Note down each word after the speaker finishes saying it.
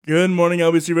Good morning,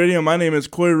 LBC Radio. My name is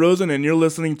Corey Rosen, and you're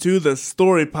listening to the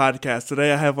Story Podcast.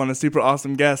 Today, I have on a super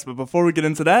awesome guest. But before we get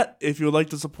into that, if you would like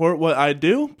to support what I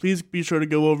do, please be sure to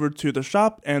go over to the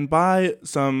shop and buy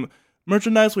some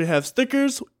merchandise. We have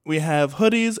stickers, we have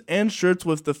hoodies, and shirts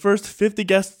with the first 50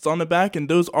 guests on the back, and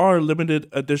those are limited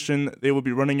edition. They will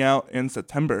be running out in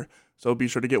September, so be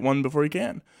sure to get one before you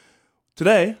can.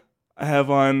 Today, I have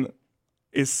on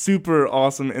a super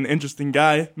awesome and interesting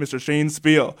guy, Mr. Shane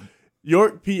Spiel.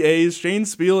 York, PA's Shane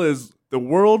Spiel is the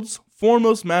world's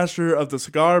foremost master of the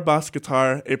cigar box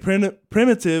guitar, a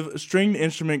primitive stringed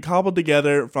instrument cobbled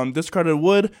together from discarded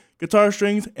wood, guitar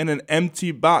strings, and an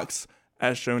empty box,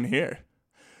 as shown here.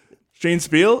 Shane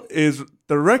Spiel is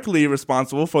directly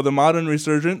responsible for the modern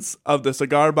resurgence of the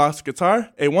cigar box guitar,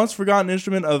 a once forgotten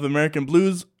instrument of American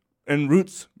blues and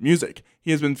roots music. He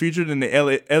has been featured in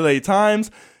the LA Times,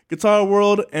 Guitar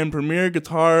World, and Premier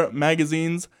Guitar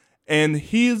magazines, and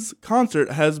his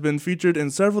concert has been featured in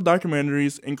several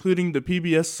documentaries, including the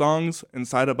PBS Songs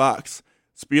Inside a Box.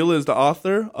 Spiel is the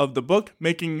author of the book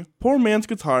Making Poor Man's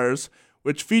Guitars,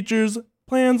 which features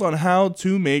plans on how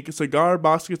to make cigar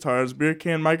box guitars, beer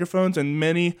can microphones, and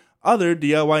many other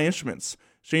DIY instruments.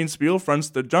 Shane Spiel fronts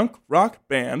the junk rock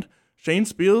band Shane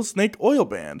Spiel's Snake Oil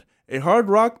Band, a hard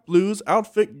rock blues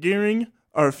outfit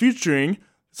featuring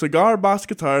cigar box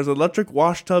guitars, electric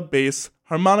washtub bass,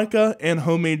 harmonica, and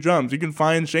homemade drums. You can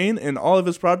find Shane and all of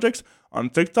his projects on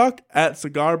TikTok at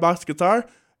Cigar Box Guitar,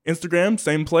 Instagram,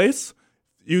 same place,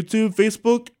 YouTube,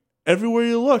 Facebook, everywhere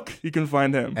you look, you can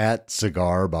find him. At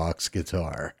Cigar Box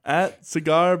Guitar. At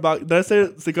Cigar Box. Did I say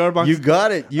Cigar Box? You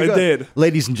got it. I did.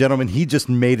 Ladies and gentlemen, he just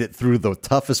made it through the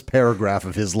toughest paragraph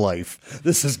of his life.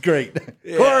 This is great.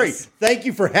 Yes. Corey, thank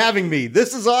you for having me.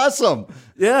 This is awesome.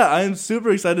 Yeah, I'm super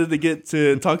excited to get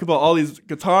to talk about all these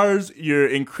guitars, your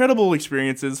incredible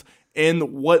experiences,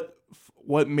 and what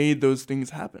made those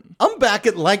things happen. I'm back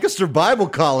at Lancaster Bible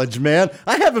College, man.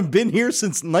 I haven't been here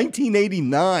since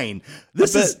 1989.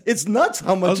 It's nuts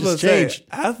how much has changed.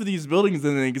 Half of these buildings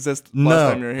didn't exist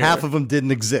last time you were here. Half of them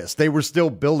didn't exist. They were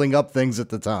still building up things at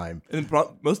the time. And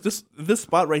this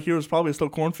spot right here was probably still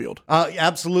cornfield.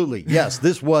 Absolutely. Yes,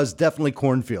 this was definitely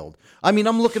cornfield. I mean,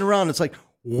 I'm looking around. It's like,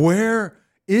 where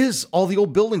is all the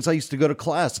old buildings I used to go to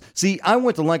class? See, I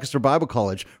went to Lancaster Bible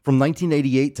College from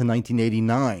 1988 to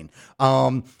 1989.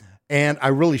 And I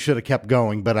really should have kept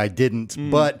going, but I didn't.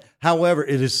 But however,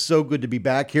 it is so good to be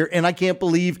back here. And I can't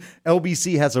believe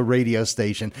LBC has a radio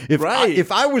station.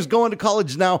 If I was going to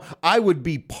college now, I would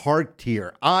be parked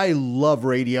here. I love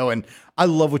radio, and I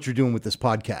love what you're doing with this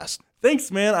podcast.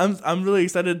 Thanks, man. I'm really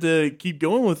excited to keep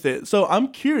going with it. So I'm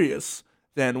curious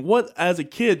then, what as a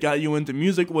kid got you into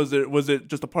music? Was it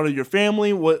just a part of your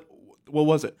family? What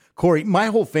was it? Corey, my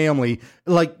whole family,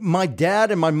 like my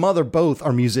dad and my mother both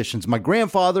are musicians. My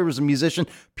grandfather was a musician.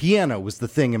 Piano was the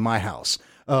thing in my house.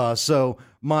 So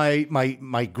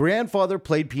my grandfather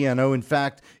played piano. In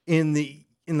fact, in the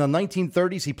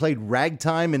 1930s, he played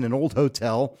ragtime in an old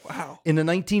hotel. Wow. In the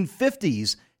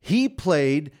 1950s, he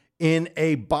played in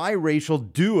a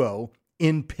biracial duo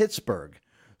in Pittsburgh.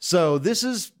 So this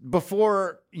is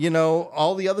before,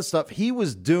 all the other stuff he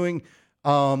was doing.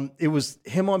 It was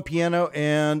him on piano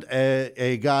and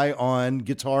a guy on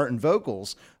guitar and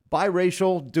vocals,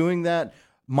 biracial, doing that.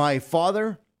 My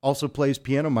father also plays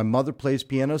piano. My mother plays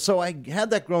piano. So I had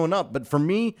that growing up. But for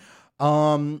me,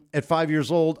 at 5 years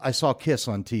old, I saw Kiss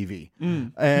on TV,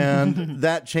 and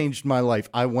that changed my life.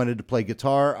 I wanted to play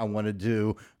guitar. I wanted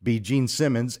to be Gene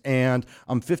Simmons, and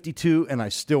I'm 52, and I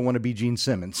still want to be Gene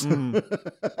Simmons.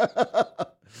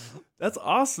 That's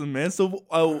awesome, man. So,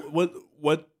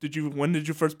 when did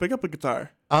you first pick up a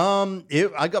guitar?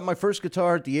 I got my first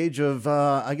guitar at the age of,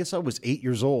 I guess I was 8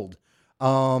 years old.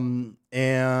 And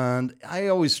I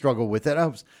always struggled with it.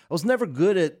 I was never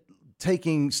good at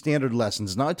taking standard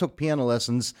lessons. Now, I took piano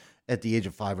lessons at the age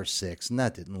of 5 or 6, and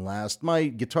that didn't last. My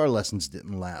guitar lessons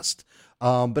didn't last.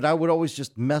 But I would always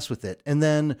just mess with it. And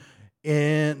then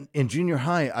in junior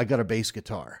high, I got a bass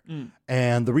guitar.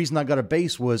 And the reason I got a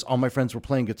bass was all my friends were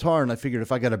playing guitar, and I figured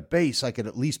if I got a bass, I could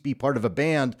at least be part of a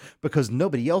band because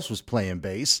nobody else was playing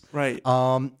bass. Right.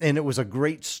 And it was a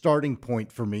great starting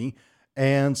point for me.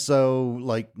 And so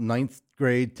like 9th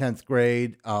grade, 10th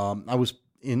grade, I was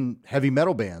in heavy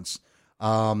metal bands.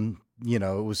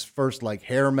 It was first like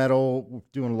hair metal,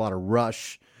 doing a lot of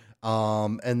Rush.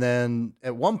 And then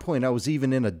at one point I was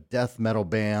even in a death metal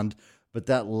band, but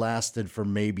that lasted for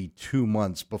maybe 2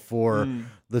 months before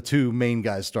the two main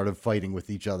guys started fighting with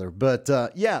each other. But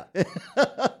yeah.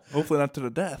 Hopefully not to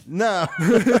the death. No.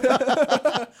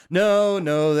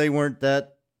 No, they weren't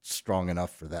that strong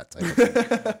enough for that type of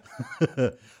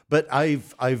thing. But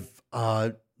I've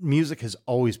music has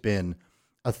always been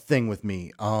a thing with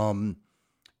me. And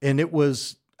it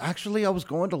was actually, I was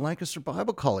going to Lancaster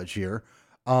Bible College here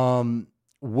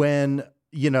when,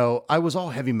 I was all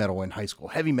heavy metal in high school,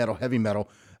 heavy metal.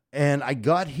 And I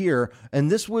got here,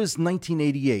 and this was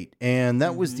 1988, and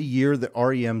that was the year that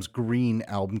REM's Green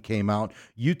album came out,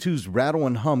 U2's Rattle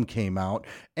and Hum came out,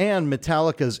 and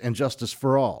Metallica's And Justice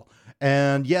for All.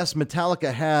 And yes,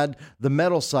 Metallica had the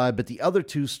metal side, but the other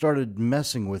two started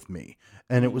messing with me.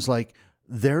 And it was like,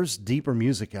 there's deeper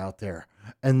music out there.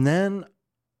 And then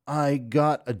I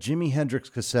got a Jimi Hendrix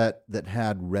cassette that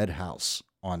had Red House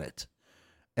on it.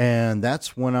 And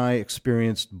that's when I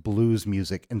experienced blues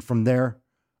music. And from there,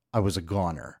 I was a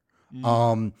goner.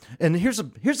 And here's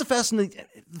the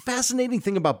fascinating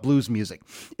thing about blues music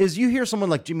is you hear someone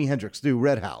like Jimi Hendrix do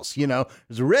Red House,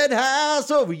 there's a red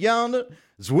house over yonder,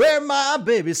 it's where my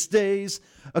baby stays.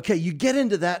 Okay, you get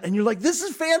into that and you're like, this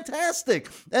is fantastic.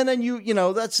 And then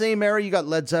that same era, you got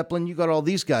Led Zeppelin, you got all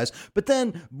these guys, but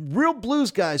then real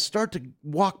blues guys start to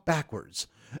walk backwards.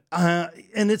 And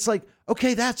it's like,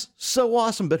 okay, that's so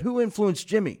awesome, but who influenced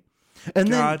Jimmy?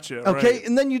 And gotcha, then, okay, right.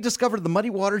 And then you discover the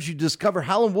Muddy Waters, you discover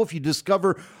Howlin' Wolf, you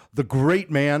discover the great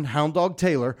man, Hound Dog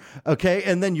Taylor, okay,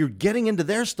 and then you're getting into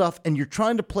their stuff and you're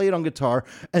trying to play it on guitar,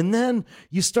 and then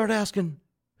you start asking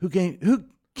who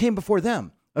came before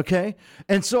them, okay?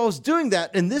 And so I was doing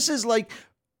that, and this is like,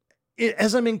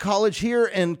 as I'm in college here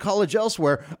and college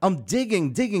elsewhere, I'm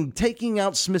digging, taking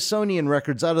out Smithsonian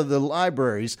records out of the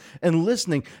libraries and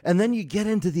listening. And then you get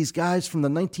into these guys from the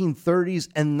 1930s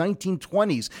and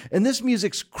 1920s. And this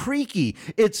music's creaky.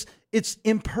 It's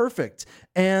imperfect.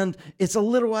 And it's a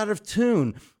little out of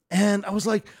tune. And I was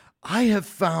like, I have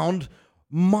found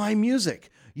my music,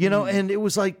 and it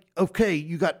was like, okay,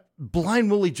 you got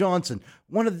Blind Willie Johnson,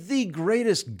 one of the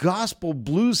greatest gospel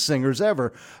blues singers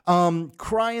ever.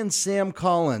 Crying Sam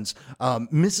Collins,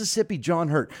 Mississippi John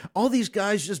Hurt. All these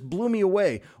guys just blew me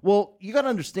away. Well, you got to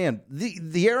understand,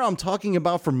 the era I'm talking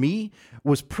about for me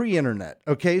was pre-internet.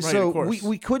 Okay, right, so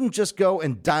we couldn't just go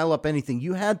and dial up anything.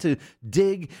 You had to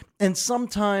dig, and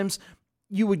sometimes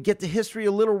you would get the history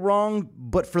a little wrong,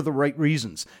 but for the right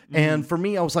reasons. And for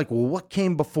me, I was like, well, what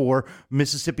came before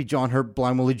Mississippi John Hurt,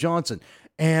 Blind Willie Johnson?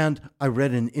 And I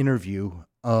read an interview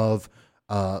of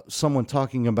someone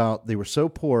talking about they were so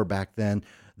poor back then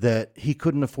that he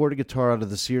couldn't afford a guitar out of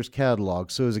the Sears catalog.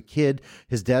 So as a kid,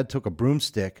 his dad took a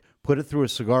broomstick, put it through a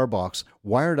cigar box,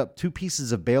 wired up 2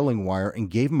 pieces of baling wire, and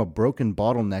gave him a broken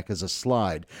bottleneck as a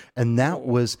slide. And that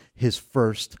was his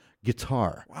first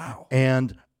guitar. Wow.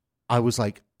 And I was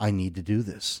like, I need to do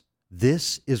this.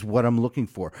 This is what I'm looking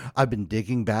for. I've been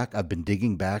digging back. And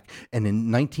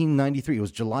in 1993, it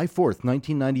was July 4th,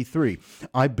 1993,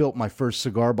 I built my first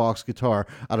cigar box guitar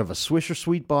out of a Swisher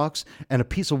Sweet box and a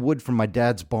piece of wood from my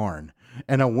dad's barn.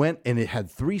 And I went, and it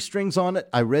had 3 strings on it.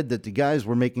 I read that the guys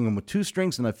were making them with 2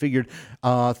 strings, and I figured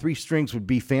 3 strings would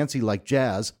be fancy like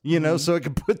jazz, so I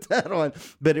could put that on.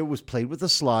 But it was played with a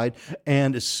slide,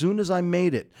 and as soon as I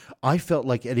made it, I felt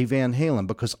like Eddie Van Halen,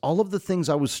 because all of the things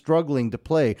I was struggling to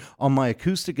play on my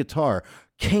acoustic guitar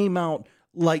came out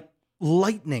like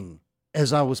lightning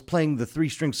as I was playing the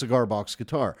 3-string cigar box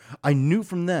guitar. I knew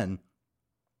from then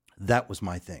that was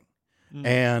my thing.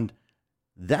 And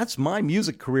that's my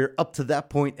music career up to that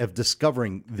point of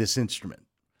discovering this instrument.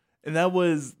 And that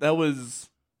was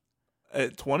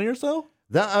at 20 or so?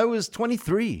 I was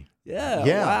 23. Yeah.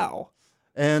 Wow.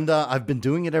 And I've been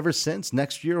doing it ever since.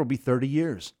 Next year will be 30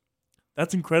 years.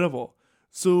 That's incredible.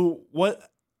 So what,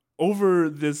 over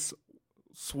this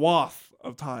swath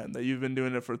of time that you've been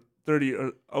doing it for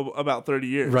about 30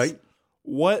 years, right?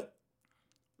 What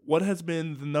has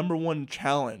been the number one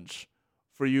challenge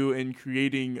for you in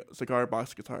creating cigar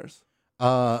box guitars?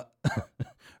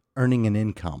 Earning an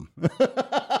income.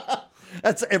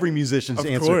 That's every musician's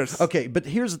answer. Of course. Okay, but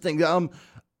here's the thing.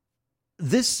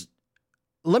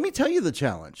 Let me tell you the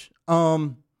challenge.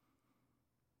 I'm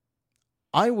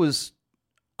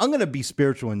going to be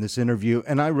spiritual in this interview,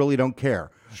 and I really don't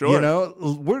care. Sure.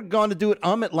 We're going to do it.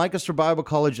 I'm at Lancaster Bible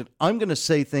College, and I'm going to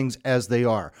say things as they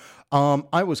are.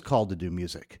 I was called to do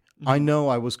music. I know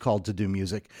I was called to do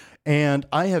music, and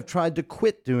I have tried to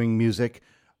quit doing music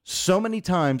so many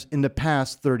times in the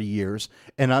past 30 years,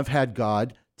 and I've had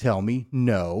God tell me,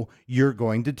 no, you're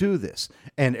going to do this.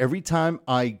 And every time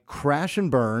I crash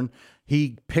and burn,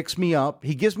 he picks me up.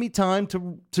 He gives me time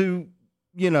to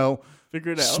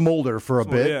figure it out, smolder for a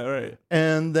bit. Yeah, right.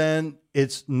 And then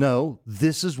it's, no,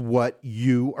 this is what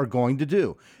you are going to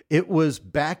do. It was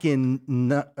back in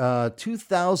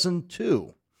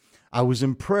 2002. I was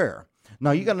in prayer.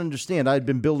 Now, you got to understand, I had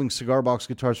been building cigar box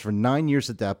guitars for 9 years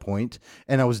at that point,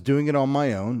 and I was doing it on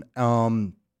my own.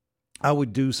 I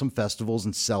would do some festivals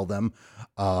and sell them.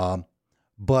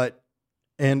 But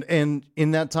and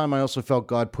in that time, I also felt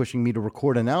God pushing me to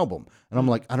record an album. And I'm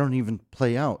like, I don't even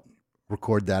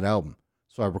record that album.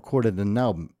 So I recorded an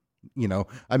album. You know,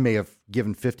 I may have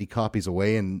given 50 copies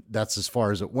away, and that's as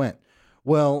far as it went.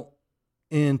 Well,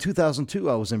 in 2002,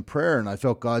 I was in prayer, and I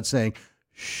felt God saying,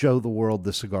 show the world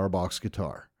the Cigar Box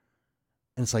guitar.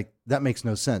 And it's like, that makes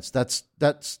no sense. That's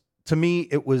to me,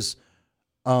 it was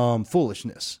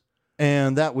foolishness.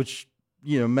 And that which,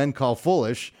 men call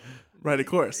foolish. Right, of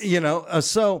course.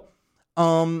 So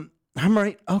I'm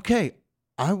right. Okay,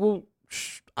 I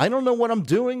don't know what I'm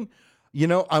doing.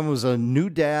 I was a new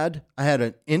dad. I had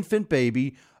an infant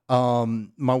baby.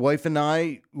 My wife and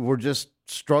I were just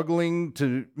struggling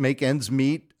to make ends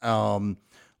meet,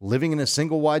 living in a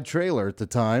single wide trailer at the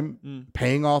time,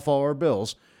 paying off all our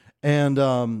bills. And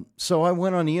so I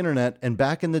went on the internet, and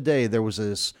back in the day, there was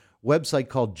this website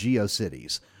called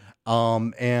GeoCities.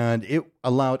 And it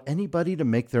allowed anybody to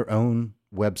make their own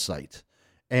website.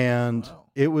 And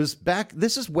it was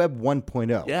this is Web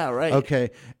 1.0. Yeah, right.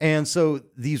 Okay. And so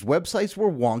these websites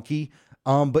were wonky,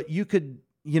 but you could,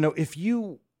 if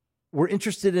you were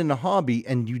interested in a hobby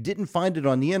and you didn't find it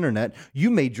on the internet, you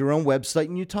made your own website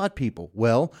and you taught people.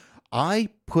 Well, I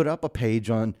put up a page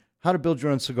on how to build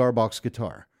your own cigar box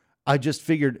guitar. I just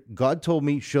figured God told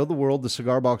me, show the world the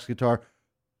cigar box guitar.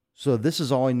 So this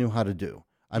is all I knew how to do.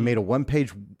 I made a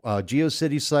one-page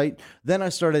GeoCities site. Then I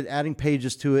started adding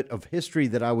pages to it of history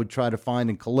that I would try to find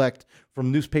and collect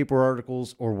from newspaper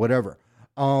articles or whatever.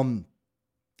 All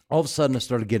of a sudden, I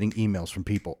started getting emails from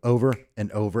people over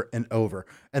and over and over,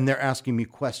 and they're asking me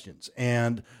questions.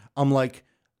 And I'm like,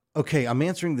 okay, I'm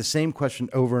answering the same question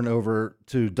over and over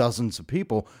to dozens of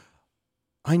people.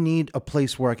 I need a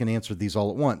place where I can answer these all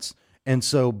at once. And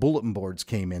so bulletin boards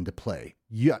came into play.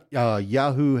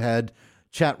 Yahoo had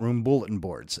chat room bulletin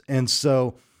boards. And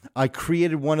so I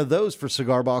created one of those for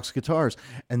cigar box guitars,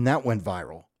 and that went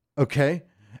viral. Okay.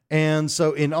 And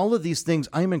so in all of these things,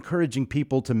 I'm encouraging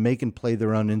people to make and play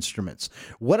their own instruments.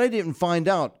 What I didn't find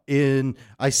out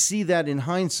I see that in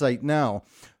hindsight now.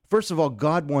 First of all,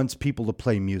 God wants people to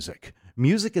play music.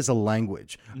 Music is a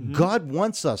language. Mm-hmm. God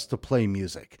wants us to play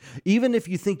music, even if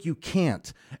you think you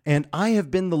can't. And I have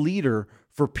been the leader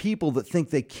for people that think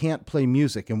they can't play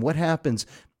music. And what happens,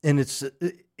 and it's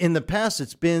in the past,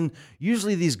 it's been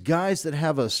usually these guys that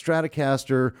have a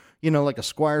Stratocaster, like a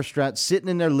Squier Strat sitting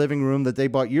in their living room that they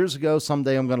bought years ago.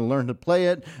 Someday I'm going to learn to play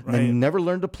it. Right. And they never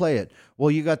learned to play it. Well,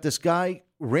 you got this guy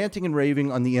ranting and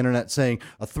raving on the internet saying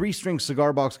a 3-string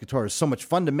cigar box guitar is so much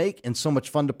fun to make and so much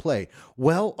fun to play.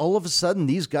 Well, all of a sudden,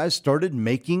 these guys started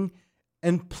making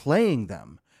and playing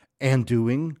them and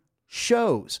doing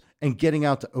shows and getting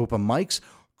out to open mics,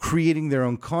 creating their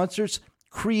own concerts,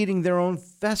 creating their own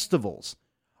festivals,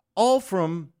 all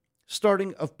from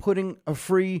putting a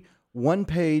free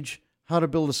one-page how to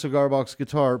build a cigar box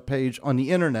guitar page on the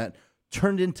internet,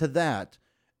 turned into that,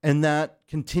 and that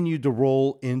continued to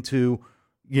roll into,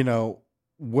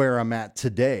 where I'm at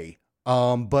today.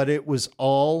 But it was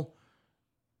all,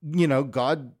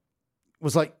 God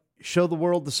was like, show the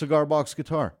world the cigar box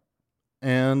guitar.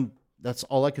 And that's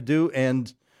all I could do,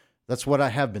 and that's what I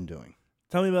have been doing.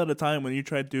 Tell me about a time when you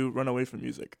tried to run away from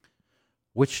music.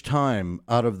 Which time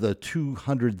out of the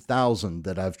 200,000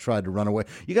 that I've tried to run away?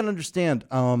 You got to understand,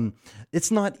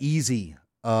 it's not easy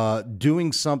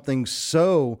doing something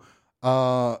so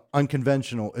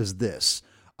unconventional as this.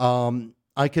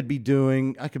 I could be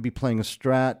playing a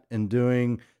Strat and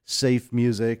doing safe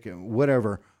music and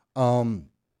whatever. I'm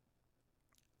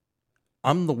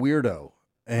the weirdo,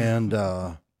 and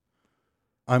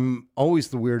I'm always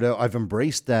the weirdo. I've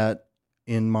embraced that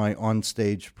in my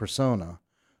onstage persona.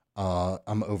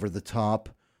 I'm over the top.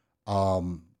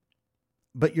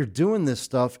 But you're doing this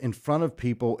stuff in front of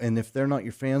people, and if they're not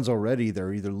your fans already,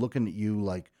 they're either looking at you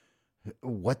like,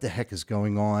 what the heck is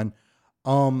going on?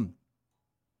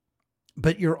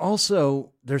 But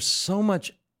there's so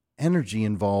much energy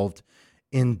involved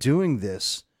in doing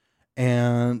this.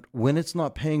 And when it's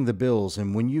not paying the bills,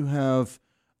 and when you have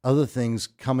other things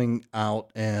coming out,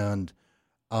 and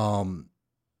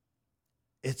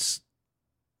it's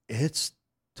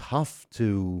tough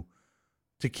to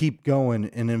keep going.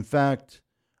 And in fact,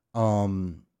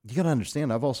 you got to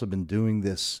understand, I've also been doing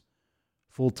this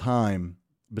full time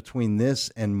between this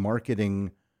and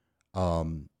marketing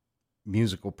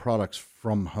musical products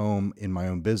from home in my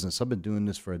own business. I've been doing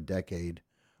this for a decade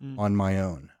on my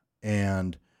own,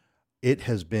 and it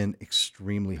has been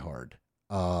extremely hard.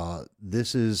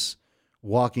 This is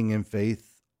walking in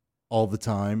faith all the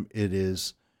time. It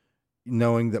is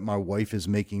knowing that my wife is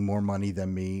making more money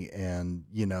than me, and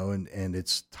and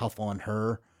it's tough on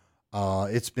her.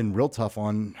 It's been real tough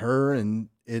on her, and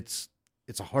it's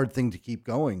a hard thing to keep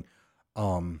going.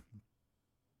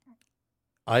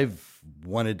 I've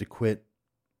wanted to quit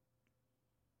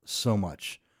so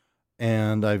much,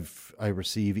 and I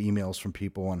receive emails from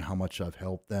people on how much I've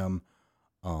helped them,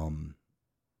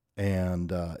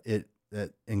 and it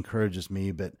encourages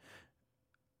me. But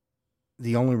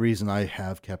the only reason I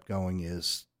have kept going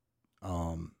is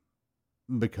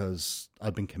because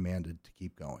I've been commanded to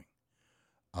keep going.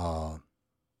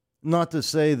 Not to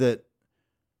say that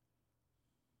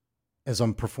as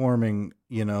I'm performing,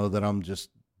 that I'm just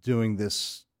doing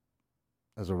this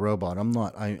as a robot. I'm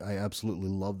not. I absolutely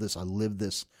love this. I live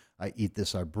this. I eat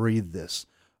this. I breathe this.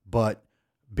 But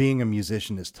being a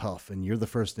musician is tough. And you're the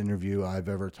first interview I've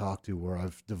ever talked to where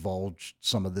I've divulged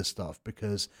some of this stuff,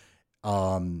 because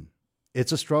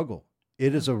it's a struggle.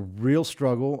 It is a real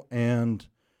struggle. And,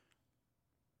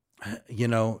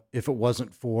 if it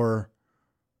wasn't for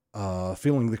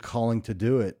feeling the calling to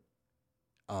do it,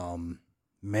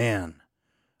 man,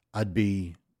 I'd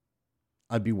be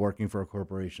working for a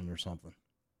corporation or something.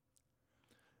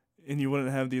 And you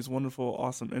wouldn't have these wonderful,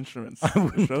 awesome instruments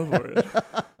to show for it.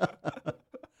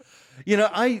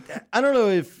 I don't know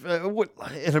if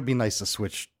it'd be nice to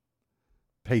switch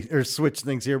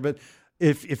things here, but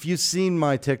if you've seen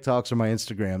my TikToks or my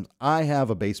Instagrams, I have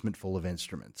a basement full of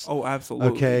instruments. Oh,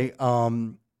 absolutely. Okay.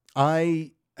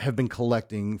 I have been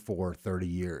collecting for 30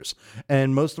 years,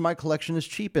 and most of my collection is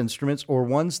cheap instruments or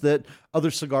ones that other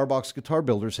cigar box guitar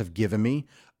builders have given me,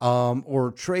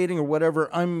 or trading or whatever.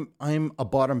 I'm a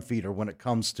bottom feeder when it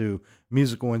comes to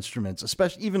musical instruments,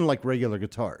 especially even like regular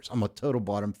guitars. I'm a total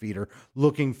bottom feeder,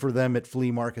 looking for them at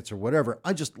flea markets or whatever.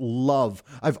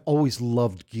 I've always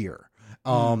loved gear.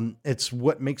 It's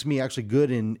what makes me actually good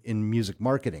in music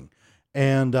marketing.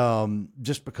 And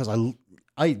just because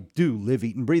I do live,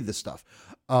 eat, and breathe this stuff.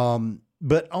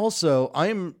 But also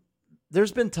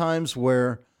there's been times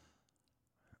where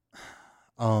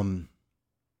I've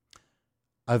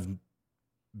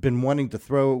been wanting to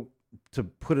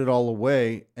put it all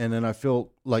away, and then I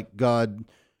feel like God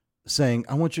saying,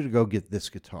 I want you to go get this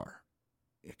guitar.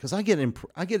 Because I get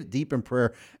it deep in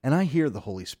prayer, and I hear the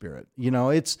Holy Spirit.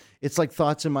 It's like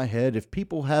thoughts in my head. If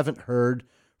people haven't heard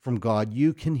from God,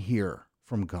 you can hear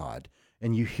from God,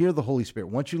 and you hear the Holy Spirit.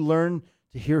 Once you learn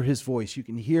to hear His voice, you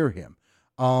can hear Him.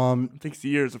 It takes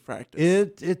years of practice.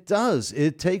 It does.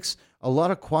 It takes a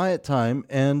lot of quiet time,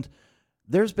 and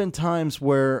there's been times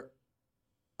where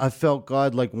I felt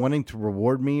God like wanting to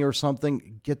reward me or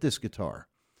something. Get this guitar,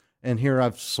 and here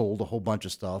I've sold a whole bunch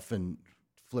of stuff and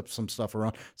flipped some stuff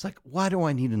around. It's like, why do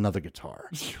I need another guitar?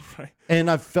 Right. And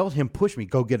I've felt Him push me,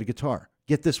 go get a guitar.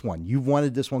 Get this one. You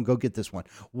wanted this one, go get this one.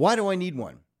 Why do I need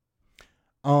one?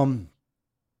 When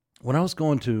I was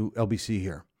going to LBC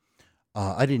here,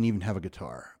 I didn't even have a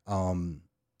guitar.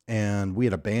 And we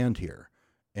had a band here,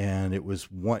 and it was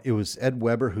Ed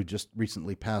Weber, who just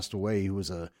recently passed away. He was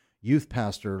a youth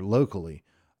pastor locally.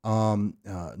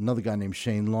 Another guy named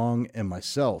Shane Long, and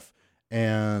myself.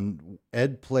 And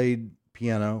Ed played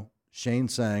piano, Shane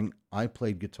sang, I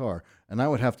played guitar, and I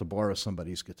would have to borrow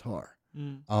somebody's guitar.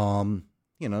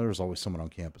 There was always someone on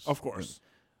campus. Of course.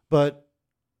 But,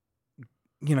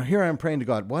 here I am praying to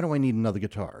God, why do I need another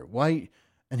guitar? Why?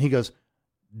 And He goes,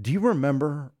 do you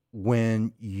remember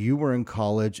when you were in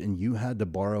college and you had to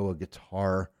borrow a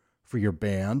guitar for your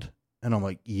band? And I'm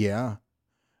like, yeah.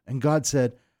 And God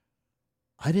said,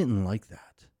 I didn't like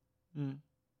that.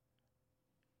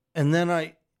 And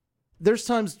then there's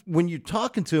times when you're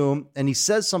talking to Him and He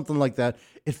says something like that,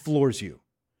 it floors you.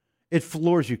 It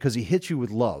floors you because He hits you with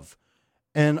love.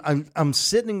 And I'm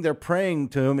sitting there praying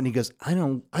to Him, and He goes, I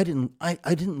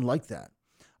didn't like that.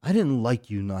 I didn't like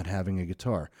you not having a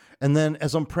guitar. And then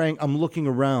as I'm praying, I'm looking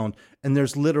around, and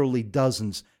there's literally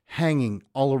dozens hanging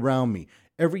all around me,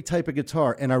 every type of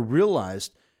guitar. And I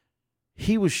realized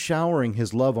He was showering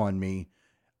His love on me.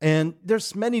 And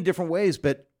there's many different ways,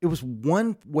 but it was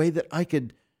one way that I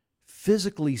could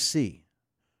physically see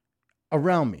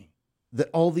around me, that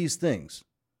all these things.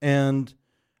 And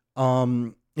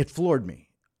it floored me.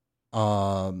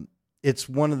 It's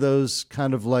one of those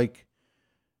kind of like,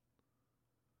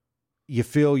 you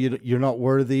feel you're not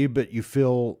worthy, but you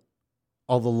feel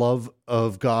all the love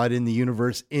of God in the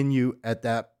universe in you at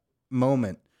that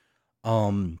moment.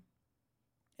 Man,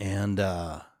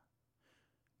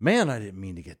 I didn't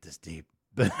mean to get this deep.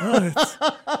 But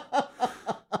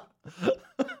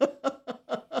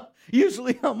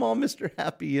usually I'm all Mr.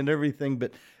 Happy and everything,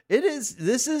 but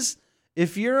this is,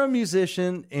 if you're a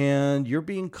musician and you're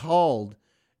being called,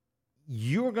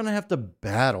 you're going to have to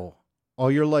battle all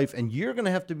your life, and you're going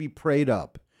to have to be prayed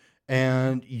up,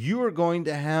 and you are going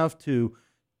to have to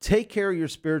take care of your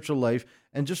spiritual life.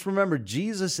 And just remember,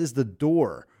 Jesus is the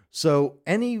door. So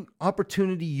any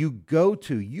opportunity you go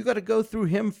to, you got to go through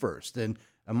him first. And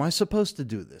am I supposed to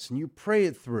do this? And you pray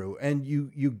it through and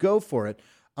you go for it.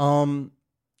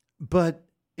 But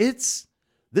this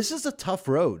is a tough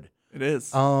road. It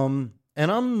is. And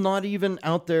I'm not even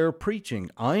out there preaching.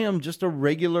 I am just a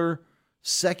regular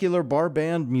secular bar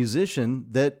band musician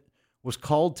that was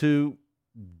called to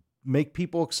make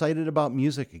people excited about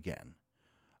music again.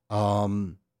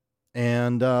 And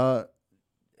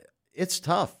it's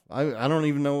tough. I don't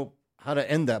even know how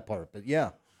to end that part, but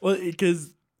yeah. Well,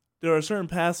 because there are certain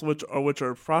paths which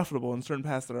are profitable and certain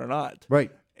paths that are not.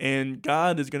 Right. And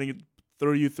God is going to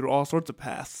throw you through all sorts of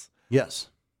paths. Yes.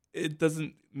 It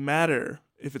doesn't matter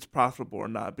if it's profitable or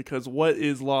not, because what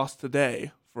is lost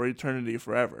today for eternity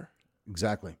forever.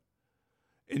 Exactly.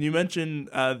 And you mentioned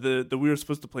the we were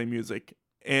supposed to play music,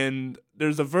 and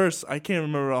there's a verse I can't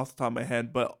remember off the top of my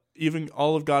head, but even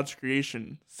all of God's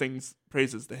creation sings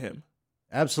praises to him.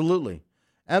 Absolutely.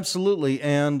 Absolutely.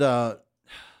 And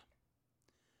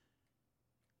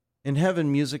in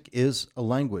heaven, music is a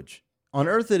language. On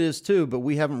earth it is too, but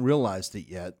we haven't realized it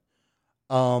yet.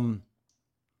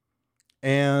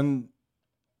 And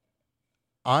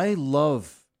I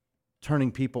love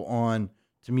turning people on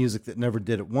to music that never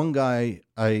did it. One guy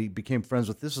I became friends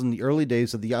with, this was in the early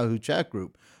days of the Yahoo chat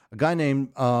group, a guy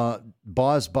named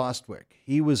Boz Bostwick.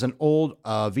 He was an old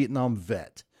Vietnam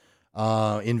vet.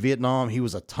 In Vietnam, he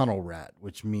was a tunnel rat,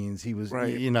 which means he was,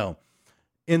 right.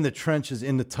 In the trenches,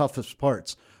 in the toughest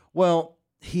parts. Well,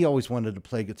 he always wanted to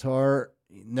play guitar.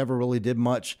 He never really did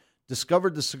much.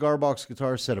 Discovered the cigar box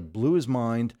guitar set. It blew his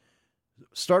mind.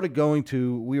 Started going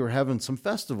to, we were having some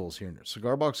festivals here,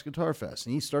 Cigar Box Guitar Fest,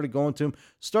 and he started going to them,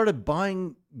 started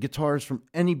buying guitars from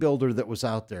any builder that was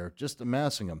out there, just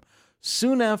amassing them.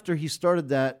 Soon after he started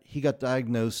that, he got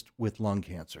diagnosed with lung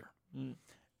cancer. Mm.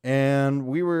 And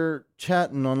we were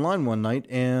chatting online one night,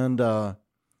 and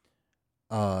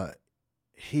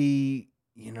he,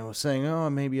 saying, oh,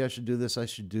 maybe I should do this, I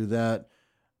should do that.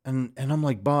 And I'm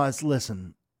like, Boz,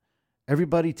 listen,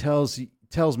 everybody tells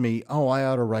me, oh, I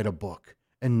ought to write a book,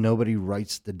 and nobody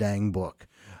writes the dang book.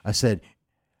 I said,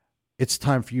 it's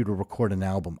time for you to record an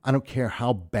album. I don't care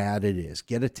how bad it is.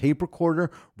 Get a tape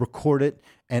recorder, record it,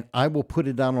 and I will put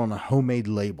it out on a homemade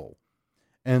label.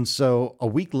 And so a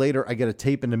week later, I get a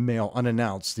tape in the mail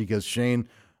unannounced. He goes, Shane,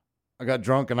 I got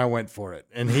drunk and I went for it.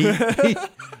 And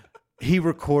he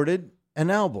recorded an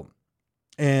album.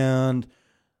 And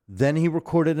then he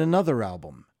recorded another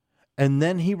album. And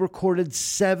then he recorded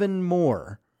 7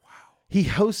 more. Wow. He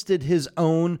hosted his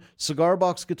own Cigar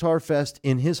Box Guitar Fest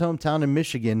in his hometown in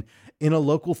Michigan in a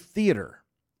local theater.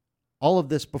 All of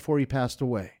this before he passed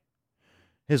away.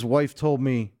 His wife told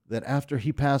me that after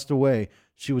he passed away,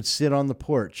 she would sit on the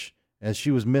porch as she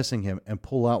was missing him and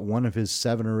pull out one of his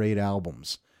 7 or 8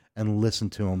 albums and listen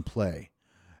to him play.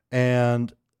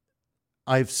 And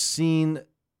I've seen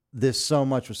this so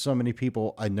much with so many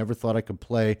people I never thought I could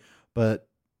play, but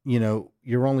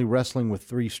you're only wrestling with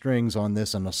 3 strings on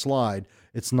this and a slide.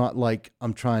 It's not like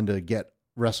I'm trying to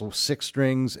wrestle 6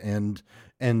 strings and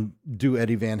do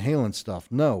Eddie Van Halen stuff.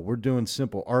 No, we're doing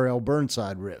simple R.L.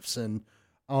 Burnside riffs. And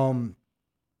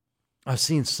I've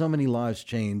seen so many lives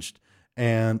changed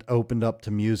and opened up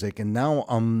to music. And now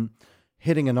I'm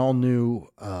hitting an all new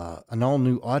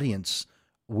audience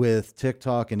with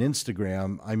TikTok and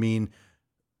Instagram. I mean,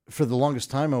 for the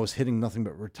longest time, I was hitting nothing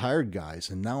but retired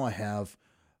guys. And now I have,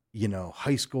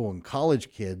 high school and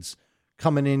college kids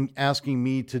coming in asking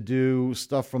me to do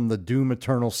stuff from the Doom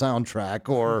Eternal soundtrack,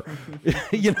 or,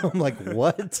 I'm like,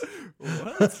 what?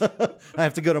 What? I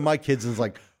have to go to my kids and it's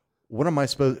like, what am I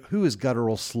who is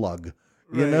Guttural Slug?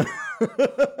 Right.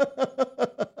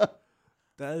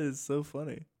 That is so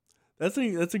funny.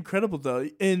 That's incredible though.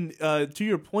 And to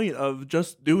your point of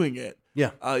just doing it.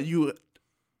 Yeah. You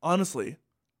honestly,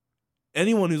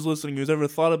 anyone who's listening who's ever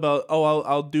thought about,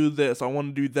 I'll do this, I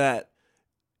want to do that,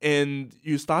 and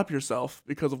you stop yourself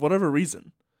because of whatever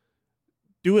reason,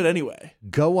 do it anyway.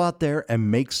 Go out there and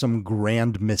make some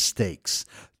grand mistakes.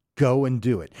 Go and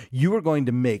do it. You are going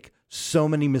to make so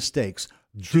many mistakes.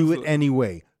 Do it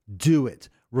anyway. Do it.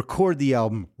 Record the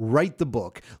album. Write the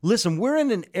book. Listen, we're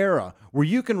in an era where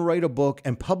you can write a book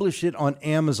and publish it on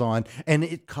Amazon, and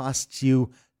it costs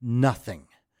you nothing.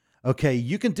 Okay,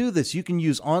 you can do this. You can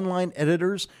use online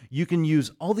editors. You can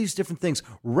use all these different things.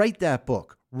 Write that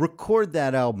book. Record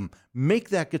that album. Make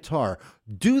that guitar.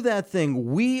 Do that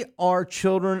thing. We are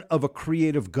children of a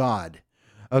creative God.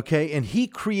 Okay, and He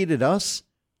created us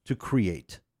to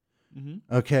create.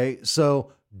 Mm-hmm. Okay,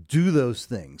 so do those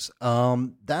things.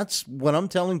 That's what I'm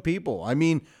telling people. I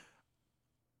mean,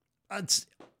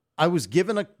 I was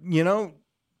given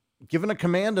a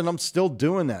command, and I'm still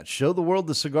doing that. Show the world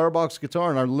the cigar box guitar.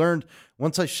 And I learned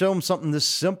once I show them something this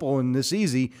simple and this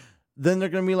easy, then they're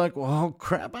going to be like, well,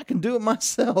 crap, I can do it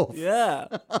myself. Yeah.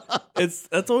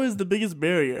 That's always the biggest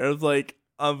barrier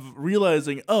of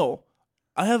realizing, oh,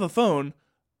 I have a phone,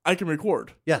 I can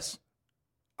record. Yes.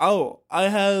 Oh, I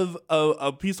have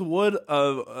a piece of wood,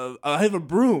 I have a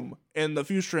broom and a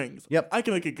few strings. Yep. I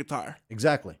can make a guitar.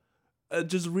 Exactly.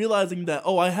 Just realizing that,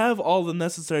 I have all the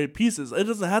necessary pieces. It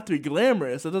doesn't have to be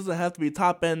glamorous. It doesn't have to be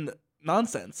top-end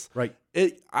nonsense. Right.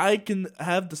 I can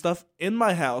have the stuff in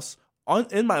my house,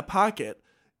 in my pocket,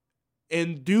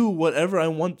 and do whatever I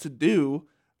want to do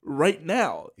right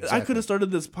now. Exactly. I could have started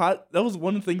this that was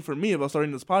one thing for me about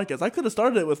starting this podcast. I could have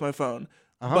started it with my phone,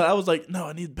 but I was like, no,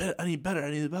 I need better, I need blah,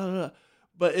 blah, blah.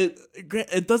 But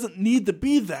it doesn't need to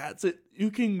be that.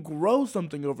 You can grow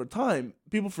something over time.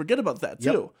 People forget about that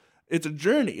too. Yep. It's a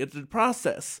journey. It's a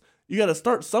process. You got to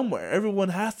start somewhere. Everyone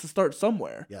has to start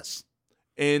somewhere. Yes.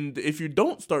 And if you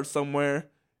don't start somewhere,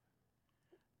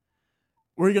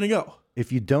 where are you going to go?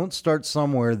 If you don't start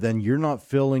somewhere, then you're not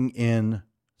filling in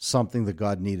something that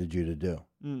God needed you to do.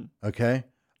 Okay?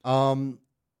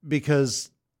 Because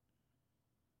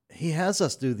he has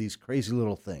us do these crazy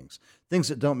little things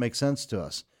that don't make sense to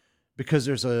us, because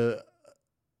there's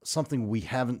something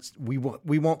we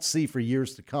won't see for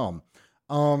years to come.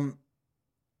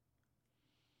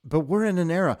 But we're in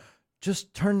an era.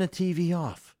 Just turn the TV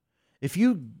off. If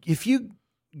you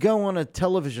go on a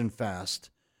television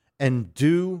fast and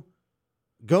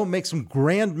go make some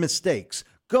grand mistakes,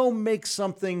 go make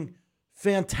something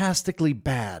fantastically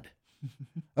bad,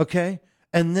 okay,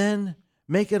 and then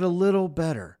make it a little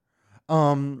better.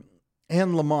 Anne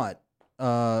Lamott,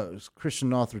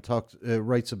 Christian author,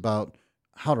 writes about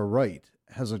how to write.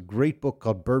 Has a great book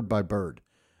called Bird by Bird.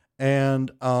 And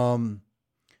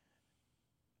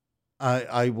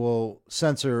I will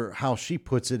censor how she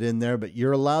puts it in there, but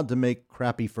you're allowed to make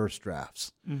crappy first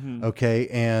drafts. Mm-hmm. Okay.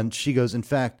 And she goes, in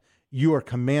fact, you are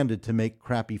commanded to make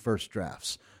crappy first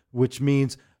drafts, which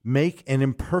means make an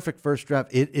imperfect first draft.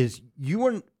 If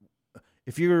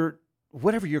you're,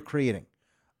 whatever you're creating,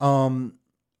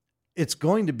 it's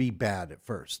going to be bad at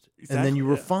first. Exactly, and then you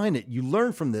refine it. You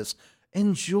learn from this.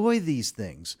 Enjoy these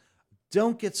things.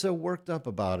 Don't get so worked up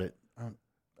about it.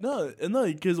 No,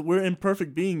 because we're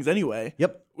imperfect beings anyway.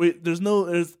 Yep.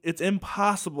 It's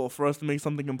impossible for us to make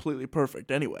something completely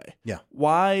perfect anyway. Yeah.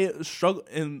 Why struggle?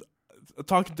 And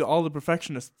talking to all the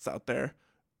perfectionists out there,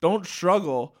 don't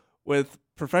struggle with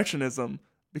perfectionism,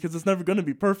 because it's never going to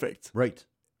be perfect. Right.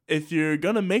 If you're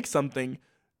going to make something,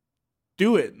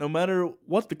 do it no matter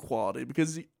what the quality,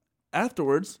 because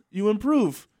afterwards you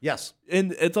improve. Yes.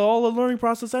 And it's all a learning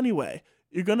process anyway.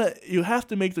 You have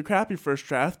to make the crappy first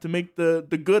draft to make the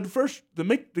good first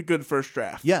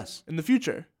draft. Yes. In the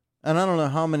future. And I don't know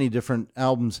how many different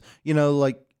albums,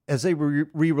 like as they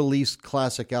re-release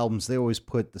classic albums, they always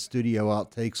put the studio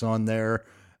outtakes on there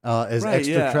as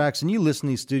extra tracks. And you listen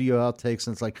to these studio outtakes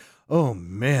and it's like, oh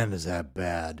man, is that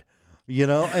bad?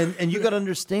 And you got to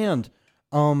understand,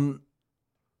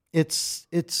 it's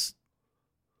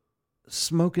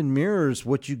smoke and mirrors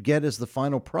what you get as the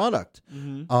final product.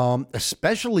 Mm-hmm.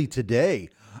 Especially today.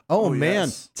 Oh man,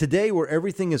 yes. Today where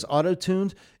everything is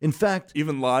auto-tuned. In fact,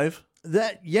 even live.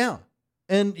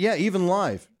 Even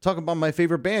live. Talk about my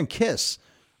favorite band, Kiss.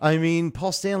 I mean,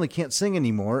 Paul Stanley can't sing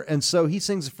anymore, and so he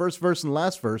sings the first verse and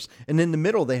last verse, and in the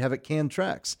middle they have it canned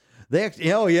tracks.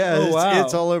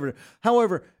 It's all over.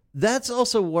 However, that's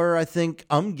also where I think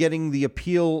I'm getting the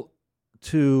appeal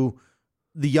to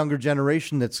the younger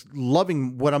generation that's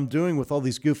loving what I'm doing with all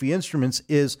these goofy instruments.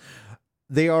 Is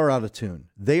they are out of tune.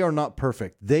 They are not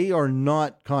perfect. They are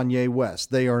not Kanye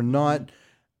West. They are not,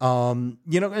 and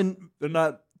they're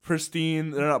not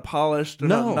pristine. They're not polished. They're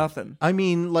not nothing. I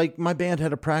mean, like my band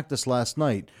had a practice last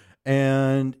night,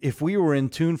 and if we were in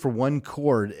tune for one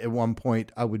chord at one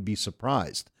point, I would be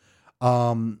surprised.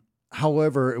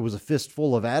 However, it was a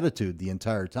fistful of attitude the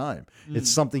entire time. It's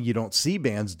something you don't see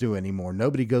bands do anymore.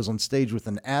 Nobody goes on stage with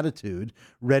an attitude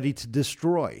ready to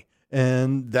destroy.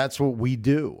 And that's what we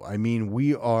do. I mean,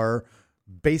 we are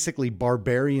basically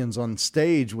barbarians on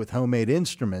stage with homemade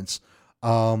instruments.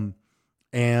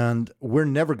 And we're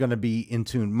never going to be in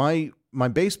tune. My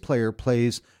bass player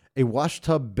plays a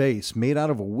washtub bass made out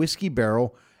of a whiskey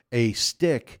barrel, a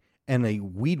stick, and a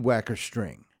weed whacker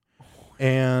string.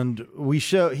 And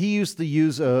he used to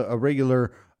use a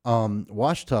regular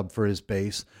wash tub for his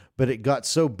bass, but it got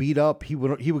so beat up he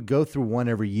would go through one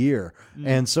every year.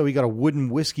 And so he got a wooden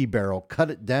whiskey barrel,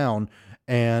 cut it down,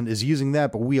 and is using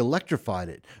that, but we electrified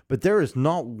it. But there is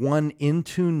not one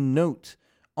in-tune note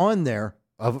on there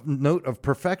note of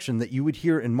perfection that you would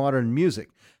hear in modern music.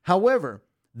 However,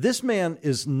 this man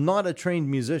is not a trained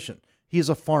musician. He is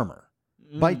a farmer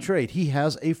by trade. He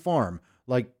has a farm,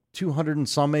 like 200 and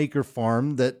some acre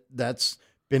farm that's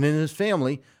been in his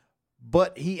family.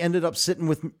 But he ended up sitting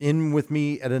with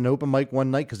me at an open mic one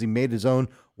night because he made his own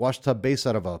washtub bass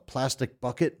out of a plastic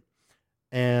bucket.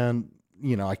 And,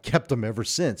 I kept him ever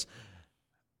since.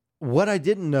 What I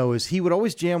didn't know is he would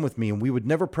always jam with me and we would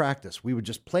never practice. We would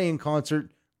just play in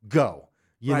concert, go.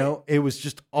 It was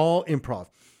just all improv.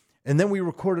 And then we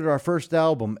recorded our first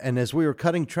album. And as we were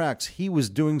cutting tracks, he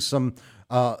was doing some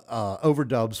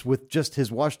overdubs with just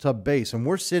his washtub bass. And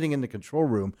we're sitting in the control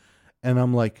room. And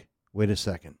I'm like, wait a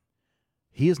second.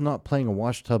 He is not playing a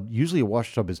washtub. Usually a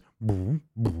washtub is boom,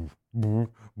 boom,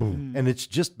 boom, boom. And it's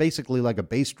just basically like a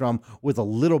bass drum with a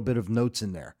little bit of notes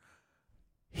in there.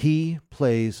 He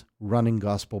plays running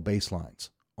gospel bass lines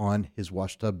on his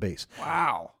washtub bass.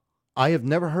 Wow. I have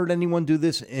never heard anyone do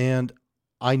this, and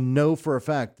I know for a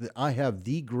fact that I have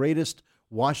the greatest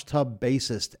washtub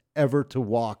bassist ever to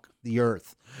walk the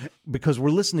earth, because we're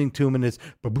listening to him and it's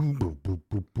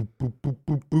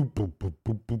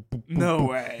no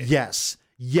way.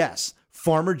 Yes,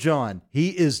 Farmer John. He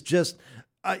is just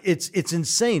it's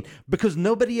insane because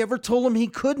nobody ever told him he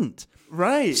couldn't.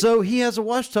 Right. So he has a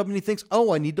washtub and he thinks,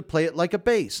 "Oh, I need to play it like a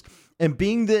bass." And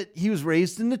being that he was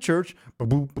raised in the church,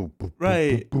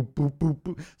 right,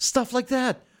 stuff like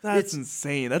that. That's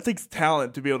insane. That takes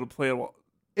talent to be able to play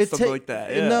something like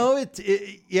that. Yeah. No, it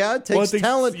takes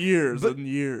talent. Years and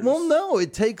years. Well, no,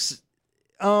 it takes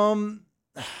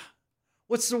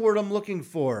what's the word I'm looking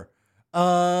for?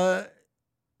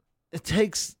 It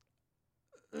takes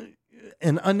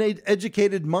an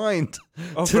uneducated mind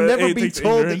to never be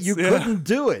told that you couldn't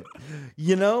do it,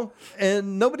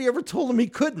 and nobody ever told him he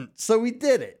couldn't. So he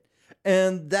did it.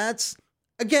 And that's,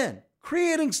 again,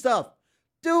 creating stuff.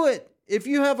 Do it. If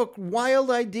you have a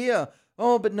wild idea,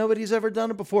 but nobody's ever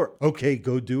done it before. Okay,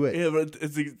 go do it. Yeah, but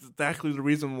it's exactly the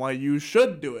reason why you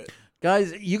should do it.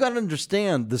 Guys, you got to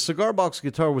understand, the cigar box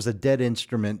guitar was a dead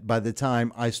instrument by the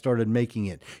time I started making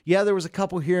it. Yeah, there was a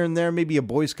couple here and there. Maybe a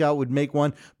Boy Scout would make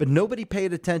one, but nobody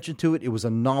paid attention to it. It was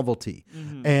a novelty.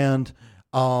 Mm-hmm. And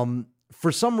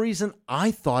for some reason,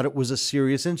 I thought it was a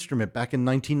serious instrument back in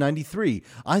 1993.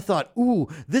 I thought,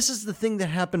 this is the thing that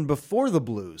happened before the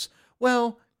blues.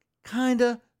 Well, kind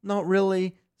of, not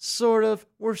really, sort of.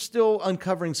 We're still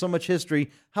uncovering so much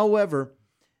history. However,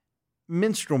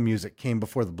 minstrel music came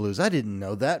before the blues. I didn't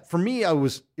know that. For me, it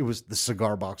was the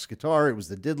cigar box guitar. It was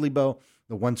the diddley bow,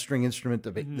 the one-string instrument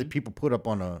that people put up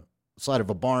on a side of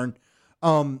a barn.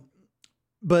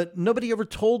 But nobody ever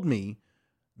told me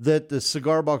that the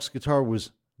cigar box guitar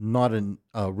was not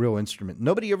a real instrument.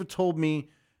 Nobody ever told me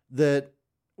that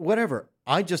whatever.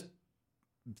 I just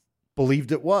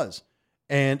believed it was.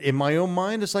 And in my own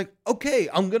mind, it's like, okay,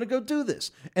 I'm going to go do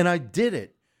this. And I did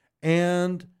it.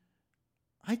 And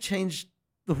I changed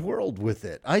the world with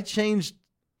it. I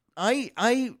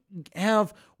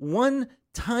have one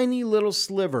tiny little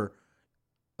sliver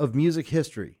of music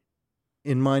history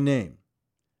in my name.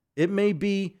 It may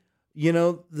be,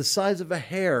 the size of a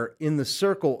hair in the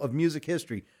circle of music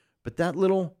history, but that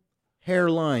little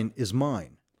hairline is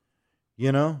mine,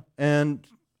 and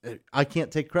I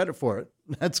can't take credit for it.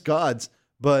 That's God's.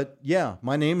 But yeah,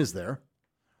 my name is there.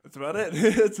 That's about it.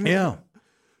 Yeah.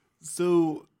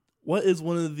 So, what is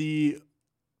one of the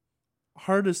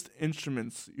hardest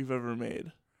instruments you've ever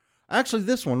made? Actually,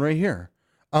 this one right here.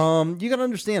 You got to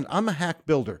understand, I'm a hack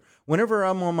builder. Whenever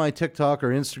I'm on my TikTok or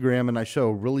Instagram and I show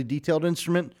a really detailed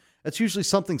instrument, that's usually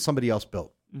something somebody else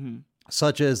built,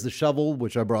 such as the shovel,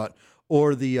 which I brought,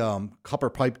 or the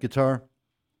copper pipe guitar.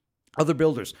 Other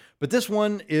builders. But this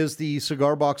one is the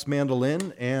cigar box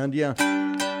mandolin, and yeah.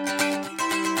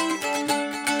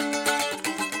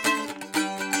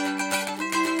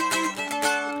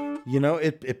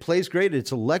 It plays great.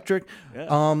 It's electric.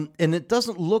 Yeah. And it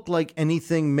doesn't look like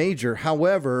anything major.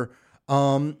 However,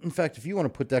 in fact, if you want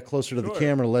to put that closer to the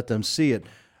camera, let them see it.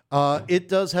 It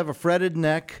does have a fretted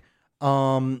neck.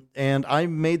 And I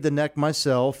made the neck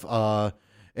myself.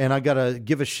 And I got to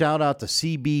give a shout out to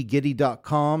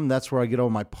cbgiddy.com. That's where I get all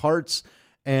my parts.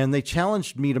 And they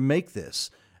challenged me to make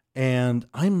this. And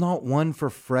I'm not one for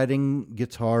fretting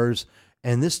guitars.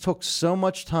 And this took so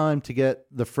much time to get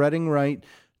the fretting right.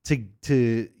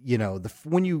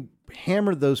 When you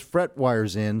hammer those fret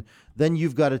wires in, then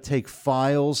you've got to take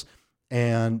files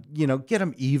and, get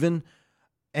them even.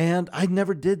 And I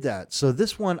never did that. So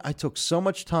this one, I took so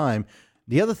much time.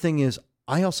 The other thing is,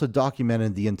 I also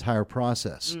documented the entire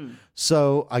process.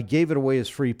 So I gave it away as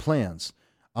free plans.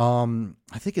 I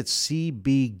think it's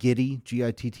cbgiddy,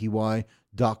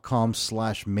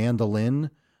 youtube.com/mandolin,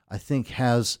 I think,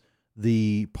 has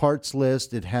the parts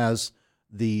list. It has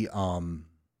the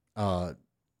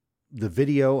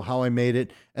video, how I made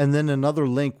it, and then another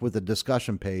link with a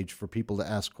discussion page for people to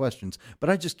ask questions. But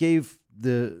I just gave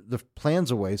the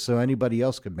plans away so anybody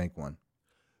else could make one.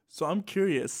 So I'm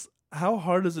curious, how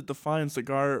hard is it to find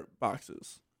cigar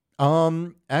boxes?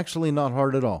 Actually not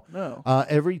hard at all. No.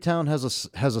 Every town has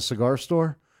a cigar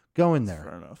store. Go in there.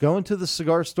 Fair enough. Go into the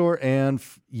cigar store, and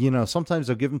sometimes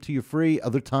they'll give them to you free.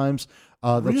 Other times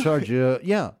they'll charge you.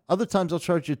 Yeah. Other times they'll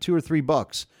charge you $2 or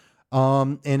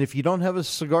 $3. And if you don't have a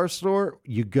cigar store,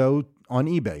 you go on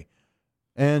eBay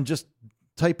and just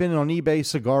type in on eBay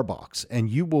cigar box, and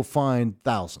you will find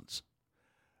thousands.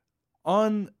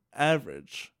 On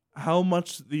average, how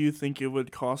much do you think it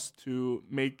would cost to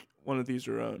make one of these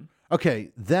your own? Okay,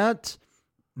 that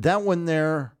one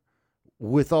there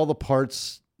with all the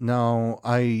parts. Now,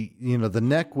 the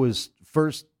neck was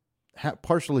first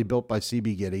partially built by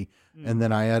CB Giddy, and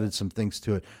then I added some things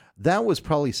to it. That was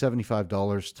probably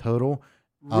 $75 total.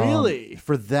 Really?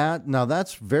 For that? Now,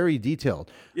 that's very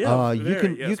detailed. Yeah,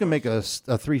 you can make a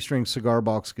 3-string cigar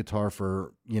box guitar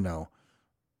for, $25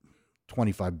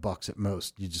 at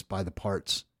most. You just buy the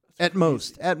parts. At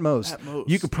most.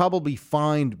 You could probably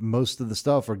find most of the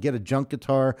stuff or get a junk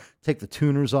guitar, take the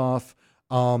tuners off.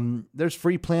 There's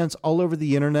free plans all over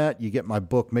the internet. You get my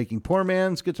book, Making Poor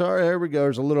Man's Guitar. There we go.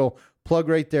 There's a little plug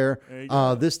right there.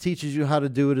 This teaches you how to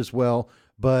do it as well.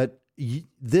 But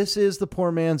this is the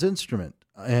poor man's instrument.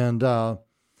 And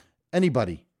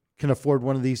anybody can afford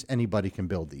one of these. Anybody can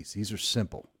build these. These are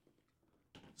simple.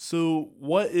 So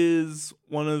what is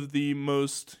one of the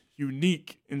most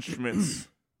unique instruments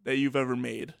that you've ever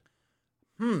made?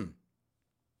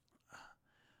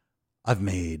 I've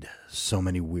made so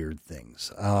many weird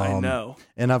things. I know.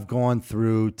 And I've gone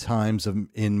through times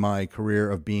in my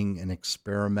career of being an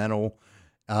experimental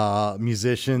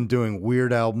musician, doing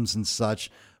weird albums and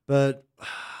such. But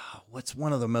what's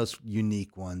one of the most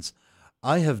unique ones?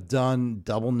 I have done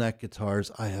double neck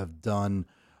guitars. I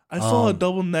saw a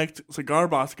double-necked cigar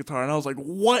box guitar, and I was like,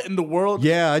 what in the world?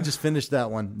 Yeah, I just finished that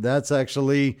one. That's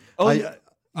actually...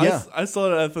 I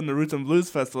saw it from the Roots and Blues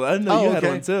Festival. I didn't know you had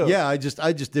one too. Yeah, I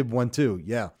just did one too.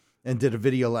 Yeah, and did a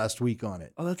video last week on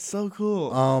it. Oh, that's so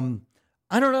cool.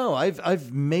 I don't know.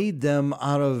 I've made them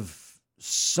out of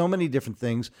so many different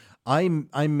things. I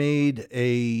made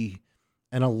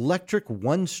an electric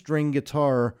 1-string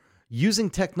guitar using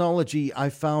technology I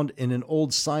found in an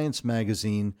old science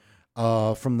magazine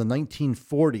from the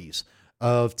 1940s.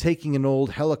 Of taking an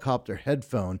old helicopter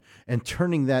headphone and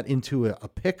turning that into a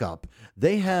pickup.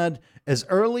 They had, as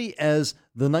early as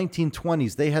the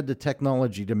 1920s, they had the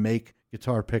technology to make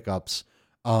guitar pickups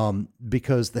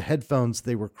because the headphones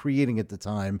they were creating at the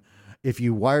time, if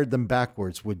you wired them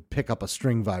backwards, would pick up a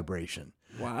string vibration.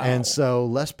 Wow. And so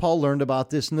Les Paul learned about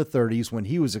this in the 30s when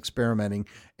he was experimenting,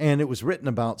 and it was written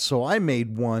about. So I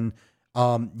made one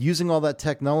using all that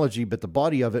technology, but the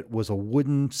body of it was a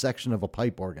wooden section of a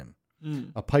pipe organ.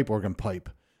 A pipe organ pipe.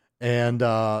 And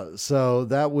so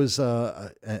that was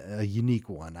a unique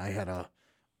one. I had a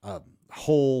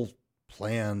whole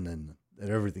plan and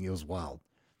everything. It was wild.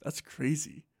 That's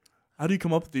crazy. How do you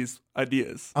come up with these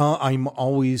ideas? I'm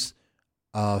always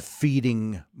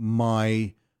feeding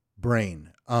my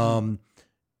brain.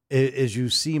 As you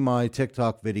see my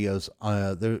TikTok videos,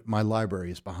 my library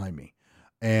is behind me.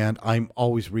 And I'm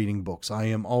always reading books. I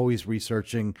am always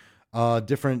researching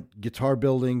different guitar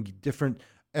building, different,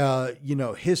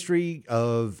 history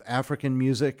of African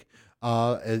music,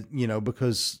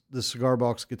 because the cigar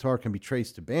box guitar can be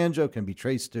traced to banjo, can be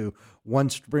traced to one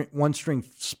string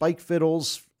spike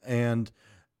fiddles. And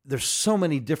there's so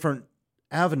many different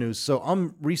avenues. So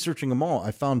I'm researching them all.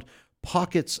 I found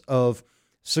pockets of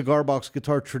cigar box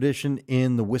guitar tradition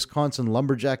in the Wisconsin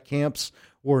lumberjack camps,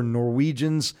 or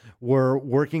Norwegians were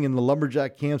working in the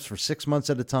lumberjack camps for 6 months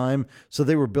at a time. So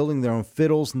they were building their own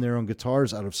fiddles and their own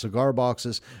guitars out of cigar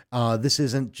boxes. This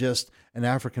isn't just an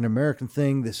African-American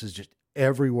thing. This is just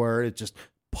everywhere. It just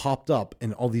popped up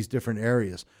in all these different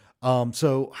areas.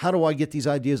 So how do I get these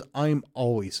ideas? I'm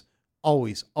always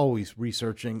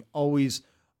researching, always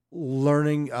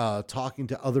learning, talking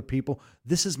to other people.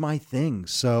 This is my thing.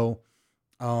 So,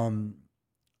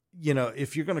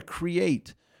 if you're going to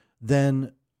create,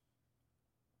 then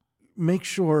make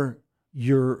sure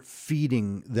you're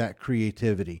feeding that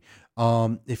creativity.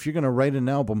 If you're going to write an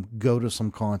album, go to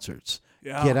some concerts.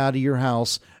 Yeah. Get out of your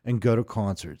house and go to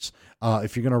concerts.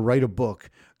 If you're going to write a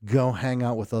book, go hang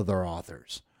out with other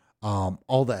authors.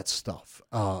 All that stuff.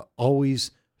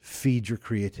 Always feed your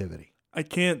creativity. I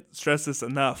can't stress this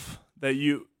enough, that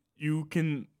you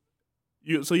can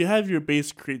you have your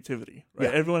base creativity, right?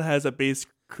 Yeah. Everyone has a base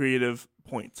creative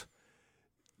point.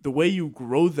 The way you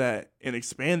grow that and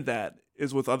expand that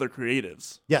is with other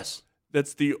creatives. Yes.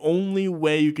 That's the only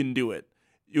way you can do it.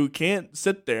 You can't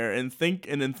sit there and think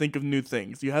and then think of new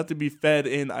things. You have to be fed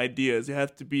in ideas. You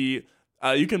have to be.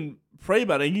 You can pray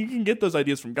about it, and you can get those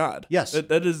ideas from God. Yes.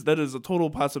 That is a total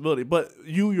possibility. But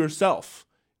you yourself,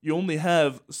 you only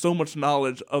have so much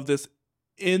knowledge of this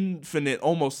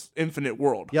almost infinite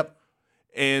world. Yep.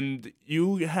 And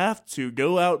you have to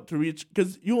go out to reach,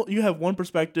 because you have one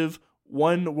perspective,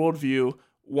 one worldview,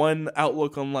 one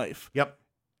outlook on life. Yep.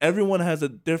 Everyone has a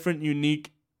different,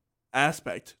 unique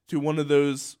aspect to one of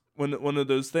those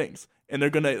things, and they're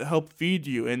gonna help feed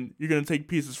you, and you're gonna take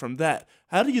pieces from that.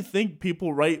 How do you think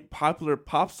people write popular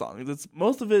pop songs?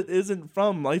 Most of it isn't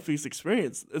from life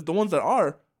experience. It's the ones that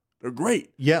are, they're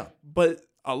great. Yeah. But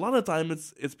a lot of time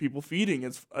it's people feeding.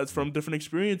 It's from different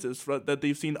experiences that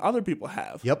they've seen other people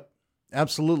have. Yep.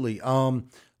 Absolutely. Coming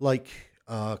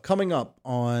up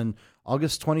on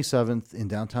August 27th in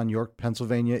downtown York,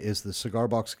 Pennsylvania, is the Cigar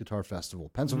Box Guitar Festival,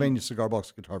 Pennsylvania Cigar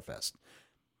Box Guitar Fest.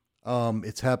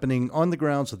 It's happening on the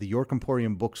grounds of the York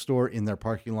Emporium bookstore in their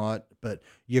parking lot. But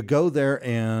you go there,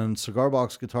 and cigar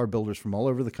box guitar builders from all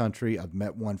over the country. I've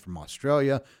met one from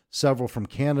Australia, several from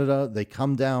Canada. They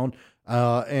come down,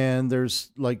 and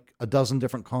there's like a dozen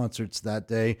different concerts that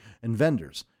day and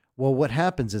vendors. Well, what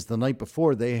happens is the night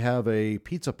before they have a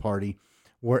pizza party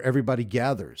where everybody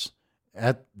gathers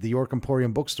at the York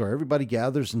Emporium bookstore. Everybody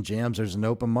gathers and jams. There's an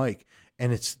open mic,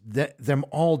 and it's them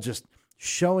all just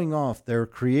showing off their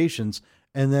creations.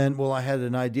 And then, I had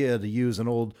an idea to use an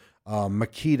old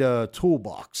Makita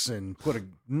toolbox and put a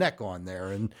neck on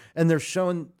there, and they're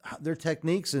showing their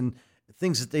techniques and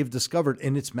things that they've discovered,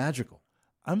 and it's magical.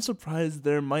 I'm surprised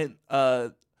there might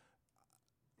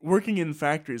working in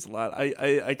factories a lot.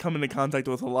 I come into contact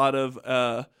with a lot of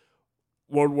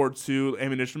World War II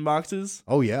ammunition boxes.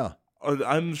 Oh yeah.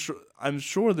 I'm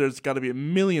sure there's got to be a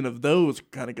million of those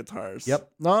kind of guitars.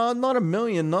 Yep. No, not a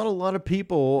million. Not a lot of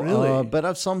people. Really? But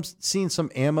I've seen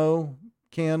some ammo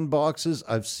can boxes.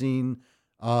 I've seen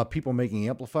people making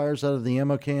amplifiers out of the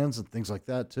ammo cans and things like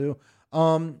that too.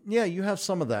 Yeah, you have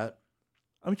some of that.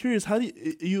 I'm curious. How do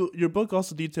your book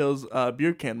also details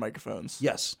beer can microphones?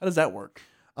 Yes. How does that work?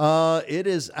 It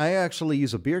is. I actually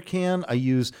use a beer can. I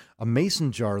use a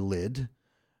mason jar lid.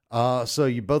 So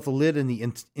you both the lid and the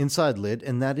inside lid,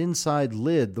 and that inside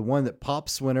lid, the one that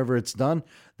pops whenever it's done,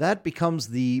 that becomes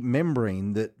the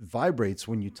membrane that vibrates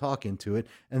when you talk into it.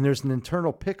 And there's an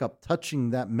internal pickup touching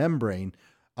that membrane.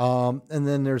 And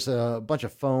then there's a bunch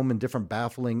of foam and different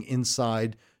baffling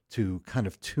inside to kind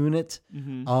of tune it.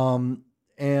 Mm-hmm.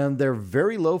 And they're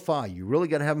very lo-fi. You really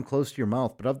got to have them close to your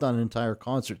mouth, but I've done an entire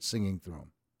concert singing through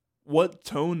them. What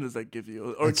tone does that give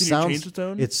you? Or can you change the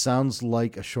tone? It sounds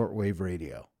like a shortwave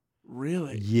radio.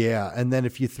 Really? Yeah. And then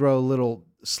if you throw a little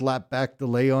slap back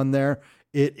delay on there,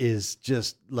 it is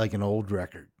just like an old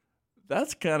record.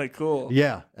 That's kind of cool.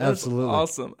 Yeah, absolutely.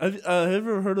 That's awesome. Have you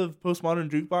ever heard of Postmodern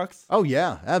Jukebox? Oh,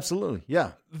 yeah, absolutely.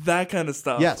 Yeah. That kind of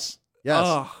stuff. Yes.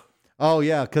 Oh,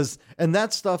 yeah. And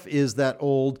that stuff is that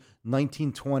old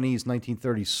 1920s,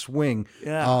 1930s swing.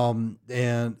 Yeah.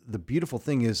 And the beautiful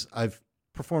thing is I've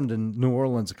performed in New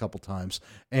Orleans a couple times,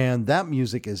 and that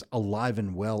music is alive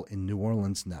and well in New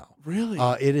Orleans now. Really?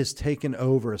 It has taken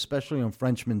over, especially on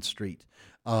Frenchman Street,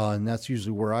 and that's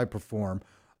usually where I perform,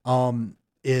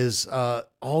 is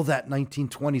all that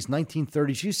 1920s,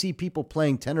 1930s. You see people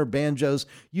playing tenor banjos.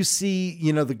 You see,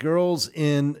 the girls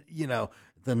in,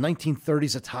 the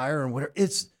 1930s attire and whatever.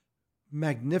 It's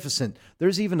magnificent.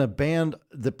 There's even a band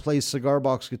that plays cigar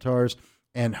box guitars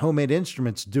and homemade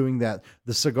instruments doing that,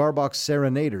 the Cigar Box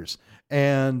Serenaders.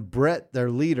 And Brett, their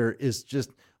leader, is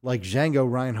just like Django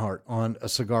Reinhardt on a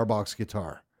cigar box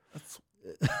guitar.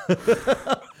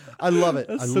 I love it.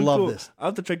 I love cool. this. I'll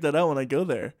have to check that out when I go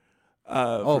there.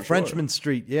 Frenchman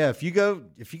Street. Yeah, if you go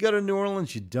to New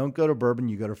Orleans, you don't go to Bourbon,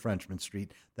 you go to Frenchman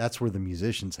Street. That's where the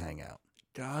musicians hang out.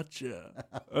 Gotcha.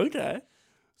 Okay.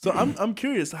 So I'm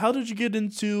curious, how did you get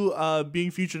into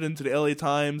being featured into the LA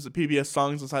Times, the PBS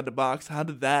Songs Inside the Box? How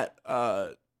did that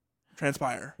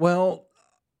transpire? Well,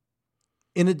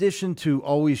 in addition to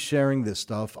always sharing this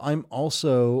stuff, I'm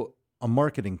also a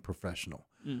marketing professional.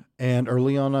 And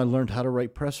early on, I learned how to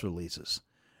write press releases.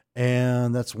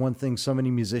 And that's one thing so many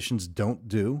musicians don't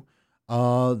do.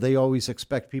 They always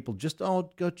expect people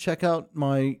go check out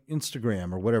my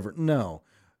Instagram or whatever. No,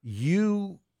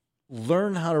 you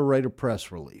learn how to write a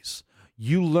press release.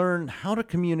 You learn how to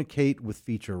communicate with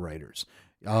feature writers,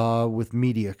 with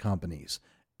media companies,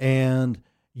 and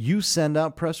you send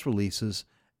out press releases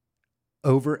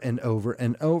over and over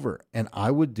and over. And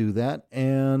I would do that.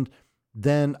 And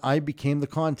then I became the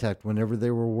contact whenever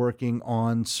they were working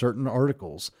on certain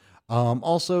articles.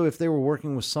 Also, if they were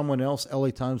working with someone else, LA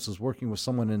Times was working with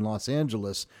someone in Los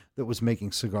Angeles that was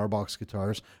making cigar box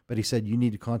guitars, but he said, you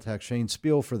need to contact Shane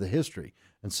Spiel for the history.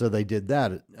 And so they did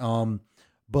that.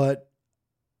 But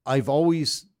I've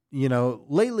always,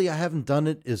 lately I haven't done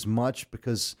it as much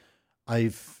because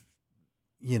I've,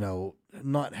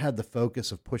 not had the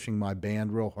focus of pushing my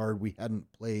band real hard. We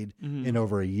hadn't played in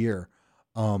over a year.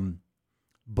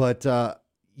 But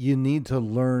you need to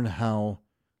learn how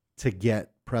to get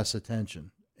press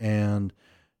attention and,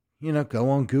 go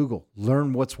on Google,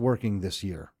 learn what's working this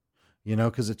year,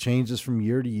 because it changes from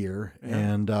year to year. Yeah.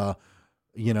 And,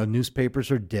 newspapers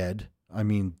are dead. I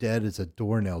mean, dead is a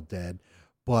doornail dead.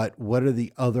 But what are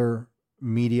the other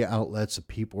media outlets that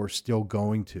people are still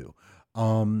going to?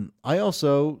 I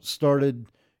also started,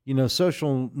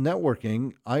 social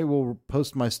networking. I will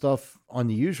post my stuff on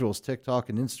the usuals, TikTok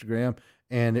and Instagram,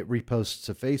 and it reposts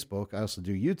to Facebook. I also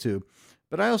do YouTube,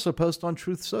 but I also post on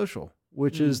Truth Social,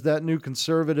 which is that new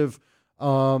conservative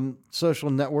social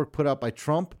network put out by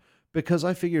Trump, because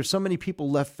I figure so many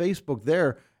people left Facebook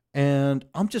there, and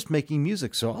I'm just making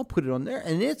music, so I'll put it on there,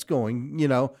 and it's going,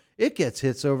 it gets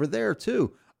hits over there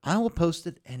too. I will post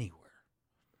it anywhere.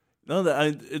 No,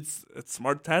 it's a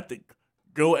smart tactic.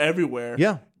 Go everywhere.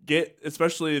 Yeah.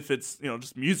 Especially if it's,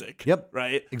 just music. Yep.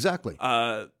 Right. Exactly.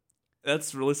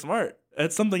 That's really smart.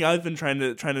 It's something I've been trying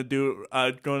to do.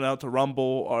 Going out to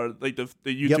Rumble or like the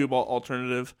YouTube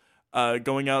alternative.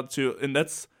 Going out to, and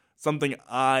that's something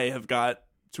I have got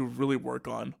to really work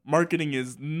on. Marketing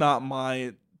is not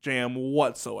my jam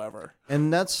whatsoever.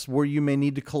 And that's where you may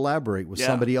need to collaborate with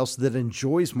somebody else that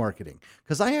enjoys marketing.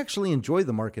 Because I actually enjoy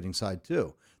the marketing side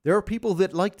too. There are people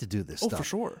that like to do this stuff. For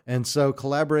sure. And so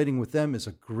collaborating with them is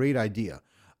a great idea.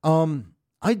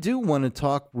 I do want to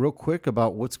talk real quick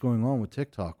about what's going on with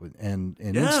TikTok and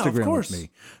Instagram with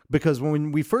me. Because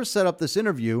when we first set up this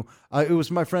interview, it was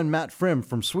my friend Matt Frim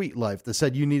from Sweet Life that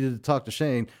said you needed to talk to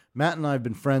Shane. Matt and I have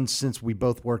been friends since we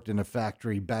both worked in a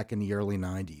factory back in the early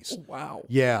 90s. Oh, wow.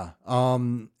 Yeah. I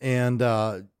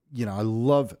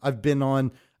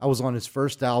was on his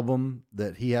first album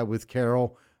that he had with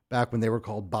Carol back when they were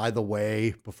called By the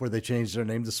Way, before they changed their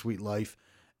name to Sweet Life.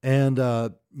 And,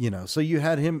 so you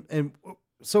had him. And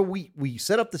so we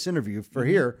set up this interview for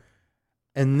here,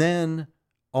 and then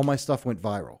all my stuff went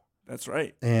viral. That's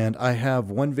right. And I have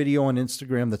one video on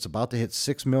Instagram that's about to hit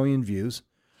 6 million views.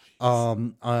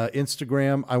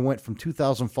 Instagram, I went from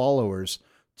 2,000 followers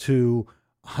to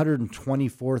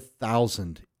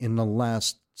 124,000 in the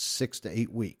last 6 to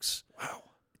 8 weeks. Wow.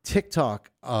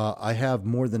 TikTok, I have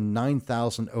more than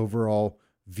 9,000 overall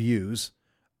views,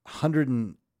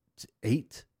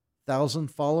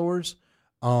 108,000 followers.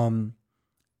 And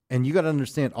you got to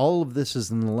understand, all of this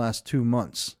is in the last 2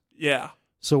 months. Yeah.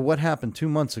 So what happened 2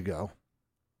 months ago?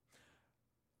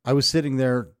 I was sitting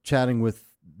there chatting with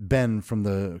Ben from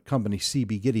the company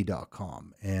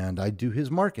cbgiddy.com, and I do his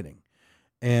marketing.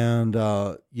 And,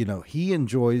 he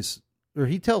enjoys, or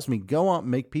he tells me, go out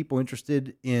and make people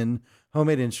interested in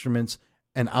homemade instruments,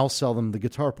 and I'll sell them the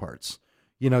guitar parts.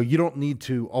 You don't need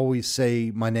to always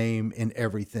say my name in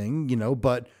everything,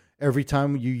 but every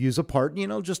time you use a part,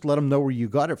 just let them know where you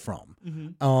got it from.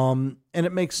 Mm-hmm. And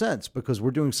it makes sense because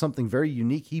we're doing something very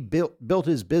unique. He built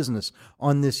his business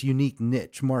on this unique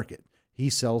niche market. He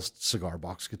sells cigar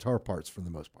box guitar parts for the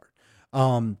most part.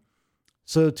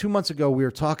 So 2 months ago we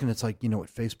were talking, it's like, what,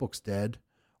 Facebook's dead.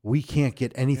 We can't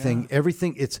get anything,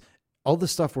 everything. It's all the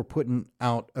stuff we're putting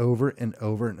out over and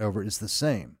over and over is the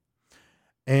same.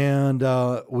 And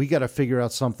we got to figure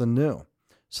out something new.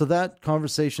 So that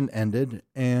conversation ended,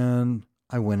 and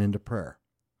I went into prayer.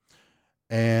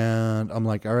 And I'm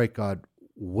like, all right, God,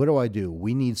 what do I do?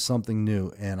 We need something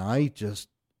new. And I just,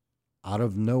 out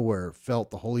of nowhere,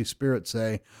 felt the Holy Spirit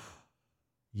say,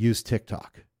 use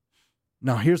TikTok.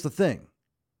 Now, here's the thing.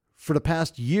 For the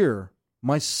past year,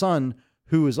 my son,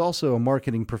 who is also a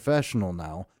marketing professional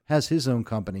now, has his own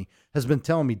company, has been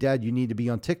telling me, Dad, you need to be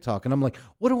on TikTok. And I'm like,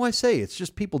 what do I say? It's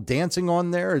just people dancing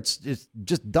on there. It's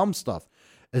just dumb stuff.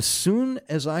 As soon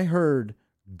as I heard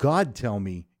God tell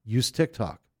me, use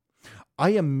TikTok, I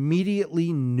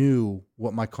immediately knew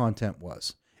what my content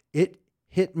was. It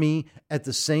hit me at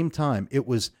the same time.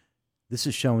 This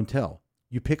is show and tell.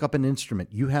 You pick up an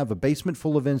instrument. You have a basement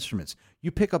full of instruments.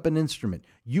 You pick up an instrument.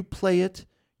 You play it.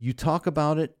 You talk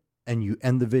about it, and you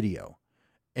end the video.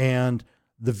 And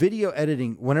the video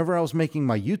editing, whenever I was making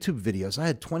my YouTube videos, I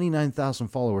had 29,000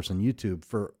 followers on YouTube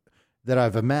that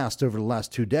I've amassed over the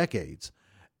last 2 decades.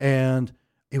 And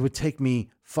it would take me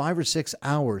 5 or 6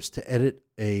 hours to edit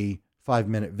a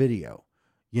 5-minute video,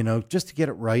 just to get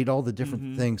it right, all the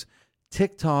different things.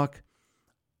 TikTok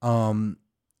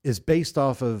is based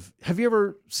off of, have you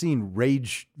ever seen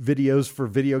rage videos for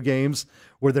video games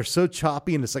where they're so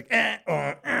choppy and it's like,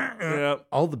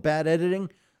 all the bad editing?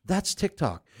 That's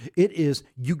TikTok. It is,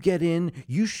 you get in,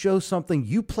 you show something,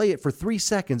 you play it for 3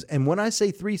 seconds. And when I say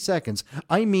 3 seconds,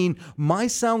 I mean my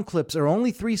sound clips are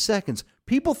only 3 seconds.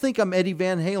 People think I'm Eddie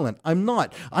Van Halen. I'm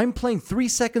not. I'm playing 3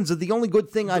 seconds of the only good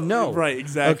thing I know. Right,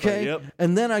 exactly. Okay? Yep.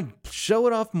 And then I show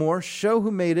it off more, show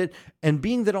who made it. And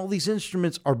being that all these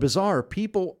instruments are bizarre,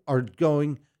 people are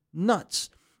going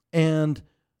nuts. And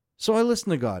so I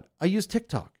listen to God. I use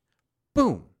TikTok.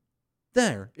 Boom.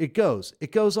 There it goes.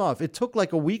 It goes off. It took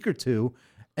like a week or two,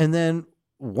 and then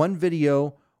one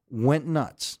video went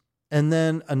nuts. And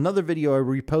then another video I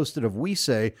reposted of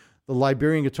Weesay, the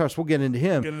Liberian guitarist, we'll get into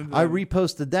him. I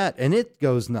reposted that, and it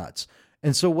goes nuts.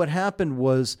 And so what happened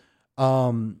was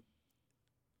these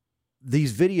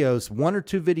videos, 1 or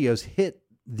 2 videos, hit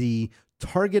the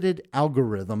targeted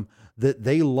algorithm that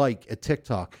they like at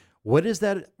TikTok. What is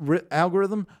that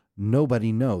algorithm?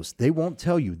 Nobody knows. They won't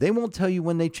tell you. They won't tell you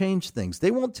when they change things.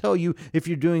 They won't tell you if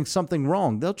you're doing something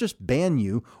wrong. They'll just ban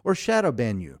you or shadow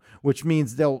ban you, which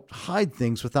means they'll hide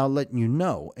things without letting you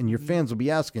know. And your fans will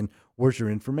be asking, where's your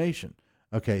information?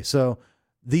 Okay, so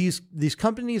these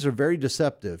companies are very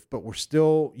deceptive, but we're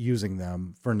still using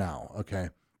them for now, okay?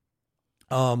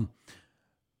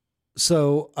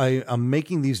 So I'm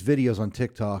making these videos on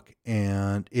TikTok,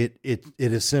 and it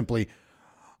is simply,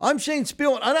 I'm Shane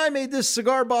Spielman, and I made this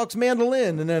cigar box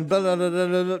mandolin, and then blah, blah, blah,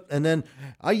 blah, blah, and then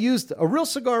I used a real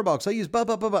cigar box. I used blah,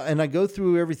 blah, blah, blah, and I go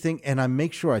through everything, and I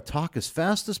make sure I talk as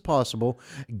fast as possible,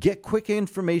 get quick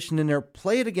information in there,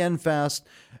 play it again fast,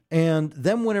 and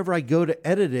then whenever I go to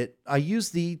edit it, I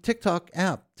use the TikTok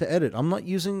app to edit. I'm not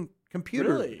using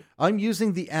computer. Really? I'm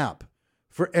using the app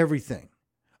for everything.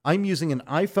 I'm using an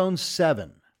iPhone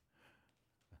 7.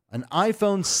 An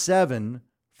iPhone 7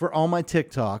 for all my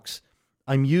TikToks.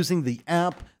 I'm using the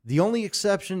app. The only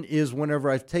exception is whenever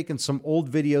I've taken some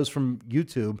old videos from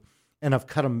YouTube and I've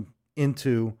cut them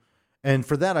into, and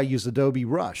for that I use Adobe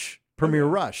Rush, Premiere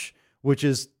Rush, which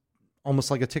is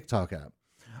almost like a TikTok app.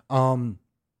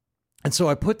 And so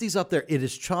I put these up there. It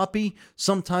is choppy.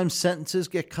 Sometimes sentences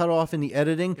get cut off in the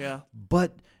editing,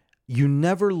 but you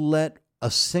never let a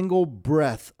single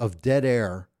breath of dead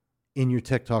air in your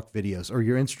TikTok videos or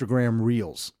your Instagram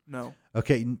reels. No.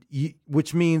 Okay,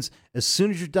 which means as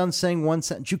soon as you're done saying one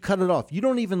sentence, you cut it off. You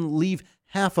don't even leave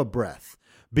half a breath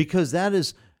because that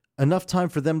is enough time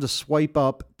for them to swipe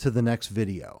up to the next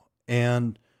video.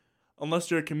 And unless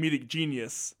you're a comedic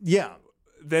genius,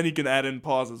 then you can add in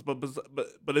pauses. But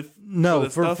if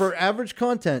for average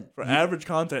content, average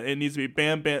content, it needs to be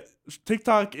bam bam.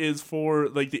 TikTok is for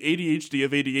like the ADHD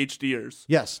of ADHDers.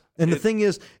 Yes, and the thing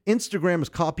is, Instagram is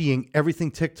copying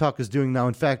everything TikTok is doing now.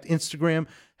 In fact, Instagram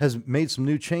has made some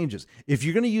new changes. If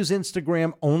you're going to use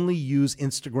Instagram, only use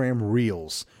Instagram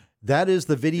Reels. That is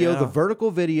the video, the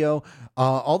vertical video,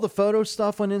 all the photo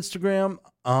stuff on Instagram.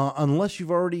 Unless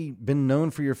you've already been known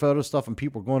for your photo stuff and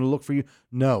people are going to look for you,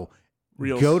 no.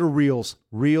 Reels. Go to Reels,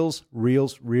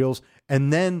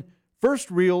 and then first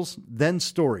Reels, then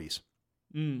Stories.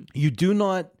 You do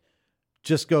not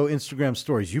just go Instagram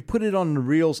Stories. You put it on the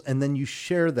Reels, and then you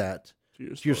share that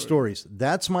to your stories.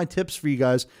 That's my tips for you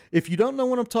guys. If you don't know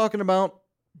what I'm talking about,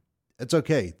 it's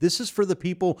okay. This is for the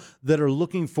people that are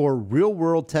looking for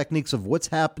real-world techniques of what's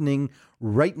happening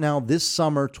right now this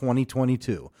summer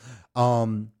 2022.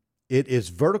 It is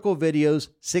vertical videos,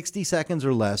 60 seconds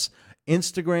or less,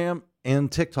 Instagram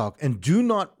and TikTok. And do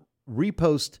not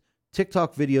repost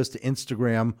TikTok videos to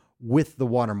Instagram with the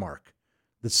watermark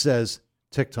that says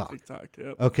TikTok.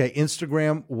 Okay,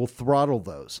 Instagram will throttle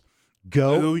those.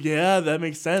 Oh, yeah, that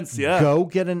makes sense. Yeah. Go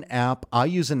get an app. I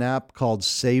use an app called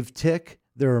SaveTik.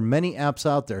 There are many apps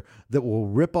out there that will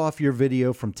rip off your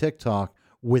video from TikTok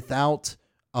without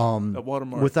a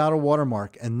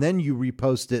watermark, and then you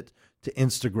repost it to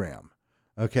Instagram.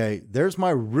 Okay, there's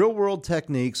my real world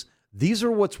techniques. These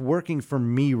are what's working for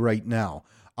me right now.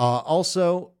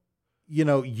 Also,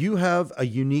 you have a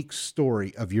unique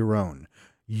story of your own.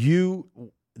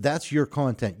 That's your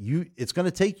content. It's going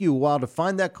to take you a while to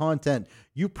find that content.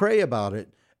 You pray about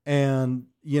it. And,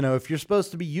 if you're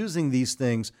supposed to be using these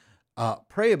things,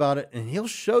 pray about it and he'll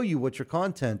show you what your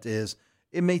content is.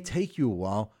 It may take you a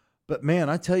while, but man,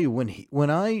 I tell you, when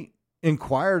I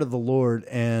inquired of the Lord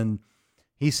and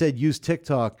he said, use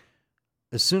TikTok,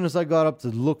 as soon as I got up to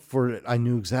look for it, I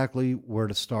knew exactly where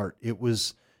to start. It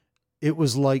was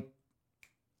like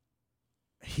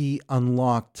he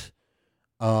unlocked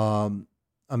a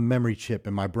memory chip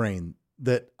in my brain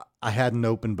that I hadn't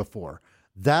opened before.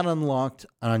 That unlocked,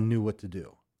 and I knew what to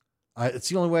do. It's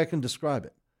the only way I can describe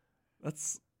it.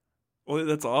 That's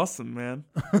awesome, man.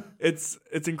 It's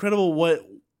incredible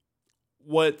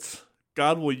what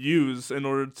God will use in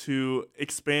order to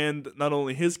expand not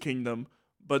only His kingdom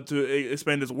but to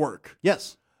expand His work.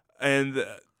 Yes. And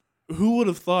who would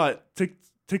have thought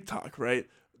TikTok, right?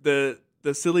 The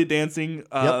silly dancing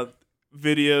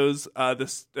videos,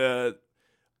 this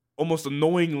almost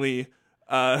annoyingly.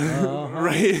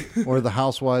 Right, or the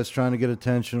housewives trying to get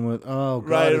attention with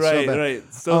right.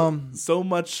 So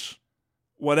much,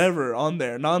 whatever on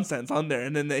there, nonsense on there,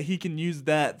 and then that he can use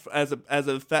that as a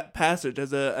passage,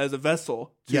 as a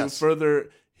vessel to further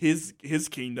his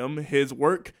kingdom, his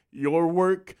work, your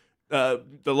work, the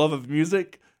love of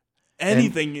music,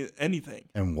 anything.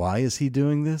 And why is he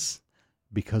doing this?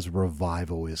 Because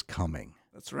revival is coming.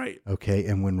 That's right. Okay,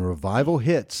 and when revival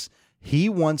hits, he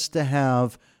wants to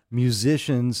have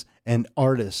musicians and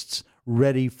artists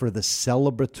ready for the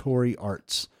celebratory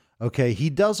arts. Okay, he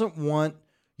doesn't want,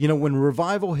 when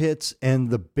revival hits, and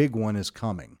the big one is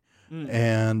coming.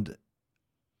 And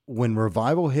when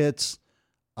revival hits,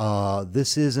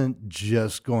 this isn't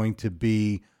just going to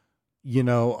be,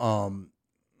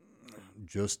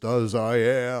 just as I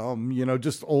am,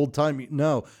 just old time.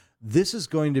 No, this is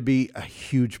going to be a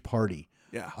huge party.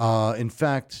 Yeah. In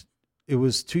fact, it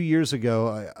was 2 years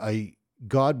ago,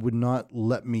 God would not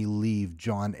let me leave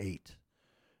John 8.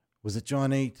 Was it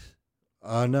John 8?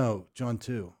 No, John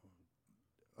 2.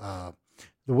 The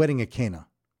wedding at Cana.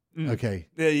 Okay.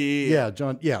 Yeah.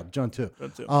 John 2. John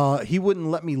 2. He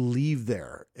wouldn't let me leave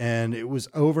there. And it was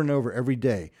over and over every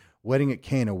day. Wedding at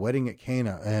Cana.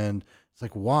 And it's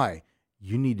like, why?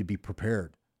 You need to be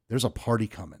prepared. There's a party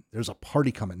coming.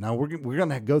 Now we're going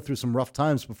to go through some rough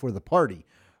times before the party,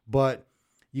 but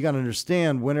you got to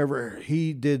understand, whenever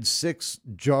he did 6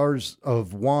 jars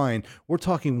of wine, we're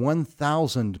talking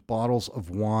 1,000 bottles of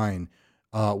wine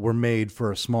were made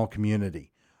for a small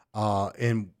community.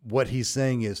 And what he's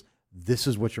saying is, this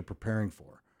is what you're preparing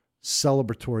for.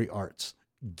 Celebratory arts.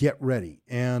 Get ready.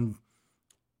 And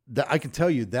I can tell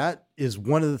you that is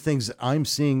one of the things that I'm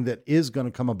seeing that is going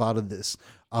to come about of this.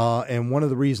 And one of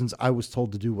the reasons I was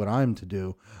told to do what I'm to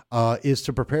do is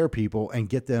to prepare people and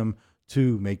get them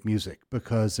to make music,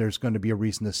 because there's going to be a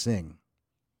reason to sing.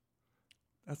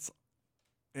 It's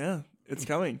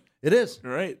coming. It is.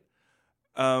 You're right.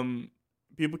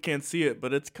 People can't see it,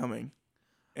 but it's coming,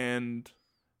 and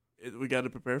we got to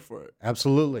prepare for it.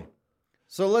 Absolutely.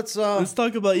 So let's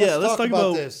talk about this.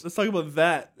 Let's talk about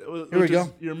that. Here we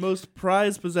go. Your most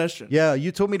prized possession. Yeah,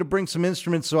 you told me to bring some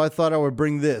instruments, so I thought I would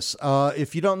bring this.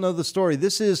 If you don't know the story,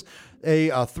 this is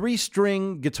a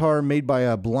 3-string guitar made by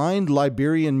a blind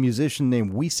Liberian musician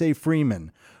named Wise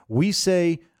Freeman.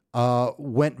 Wise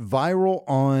went viral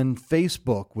on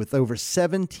Facebook with over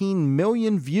 17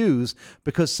 million views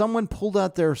because someone pulled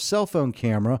out their cell phone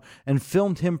camera and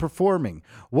filmed him performing.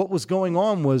 What was going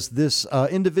on was this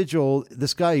individual,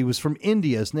 this guy, he was from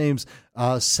India. His name's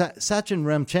Sachin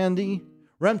Ramchandani.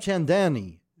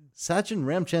 Sachin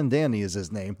Ramchandani is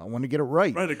his name. I want to get it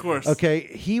right. Right, of course. Okay,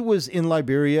 he was in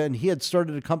Liberia, and he had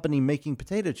started a company making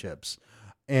potato chips,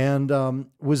 and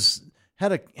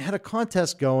had a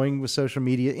contest going with social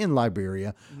media in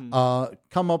Liberia,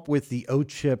 come up with the O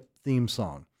Chip theme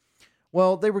song.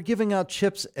 Well, they were giving out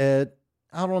chips out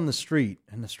on the street,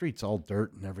 and the street's all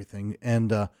dirt and everything,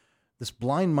 and this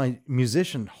blind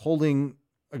musician holding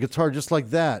a guitar just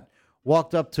like that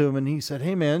walked up to him, and he said,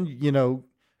 "Hey, man,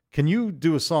 can you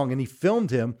do a song?" And he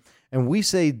filmed him, and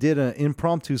Wise did an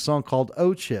impromptu song called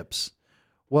O Chips.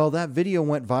 Well, that video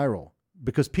went viral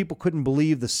because people couldn't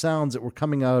believe the sounds that were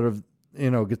coming out of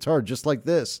guitar just like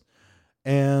this.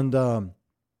 And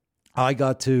I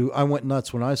went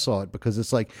nuts when I saw it, because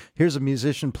it's like, here's a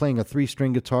musician playing a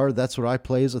 3-string guitar. That's what I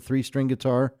play, is a 3-string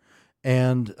guitar.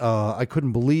 And I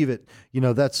couldn't believe it.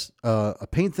 That's a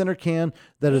paint thinner can.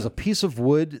 That is a piece of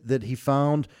wood that he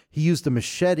found. He used a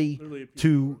machete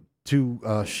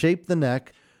to shape the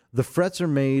neck. The frets are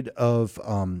made of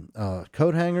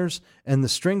coat hangers, and the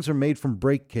strings are made from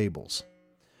brake cables.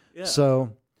 Yeah.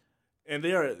 So, and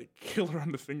they are killer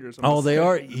on the fingers. They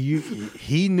are.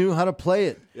 He knew how to play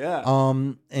it. Yeah.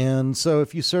 And so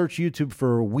if you search YouTube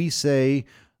for Wise,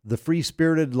 the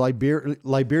free-spirited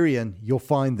Liberian, you'll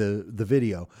find the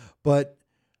video. But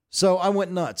so I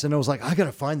went nuts, and I was like, I got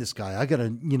to find this guy. I got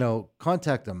to,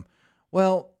 contact him.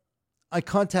 Well, I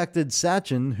contacted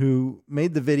Sachin, who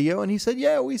made the video, and he said,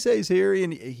 yeah, Wise's here.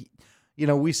 And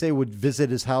Wise would visit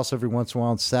his house every once in a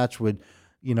while, and Sach would,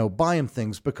 buy him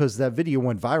things because that video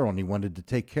went viral and he wanted to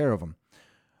take care of him.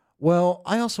 Well,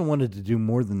 I also wanted to do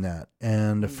more than that.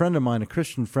 And a friend of mine, a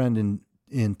Christian friend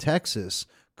in Texas,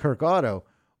 Kirk Otto,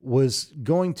 was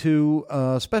going to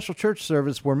a special church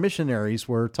service where missionaries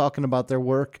were talking about their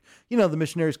work. You know, the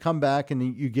missionaries come back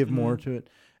and you give more to it.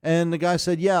 And the guy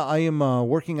said, yeah, I am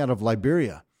working out of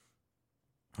Liberia.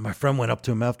 My friend went up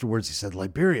to him afterwards. He said,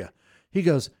 Liberia. He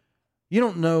goes, you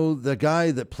don't know the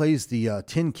guy that plays the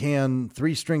tin can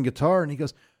 3-string guitar? And he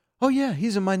goes, oh, yeah,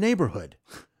 he's in my neighborhood.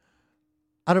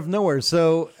 Out of nowhere.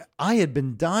 So I had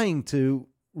been dying to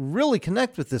really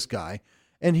connect with this guy.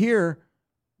 And here,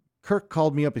 Kirk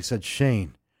called me up. He said,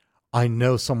 Shane, I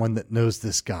know someone that knows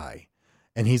this guy,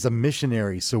 and he's a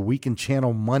missionary, so we can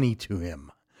channel money to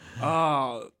him.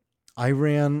 Oh. I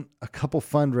ran a couple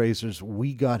fundraisers.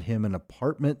 We got him an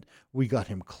apartment. We got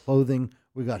him clothing.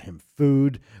 We got him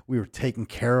food. We were taking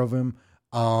care of him.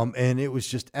 And it was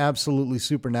just absolutely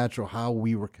supernatural how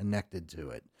we were connected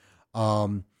to it.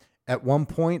 At one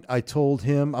point, I told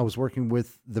him I was working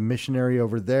with the missionary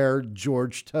over there,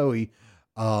 George Toey,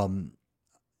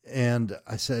 and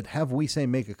I said, have We Say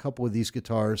make a couple of these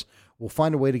guitars. We'll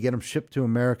find a way to get them shipped to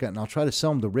America, and I'll try to sell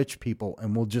them to rich people,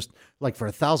 and we'll just, like, for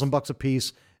 $1,000 a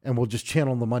piece, and we'll just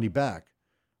channel the money back.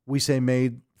 We Say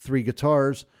made 3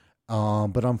 guitars,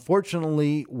 but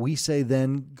unfortunately, We Say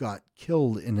then got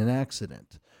killed in an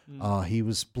accident. He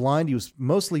was blind. He was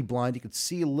mostly blind. He could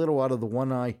see a little out of the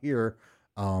one eye here.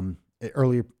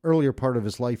 Earlier part of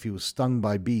his life, he was stung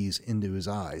by bees into his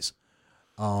eyes.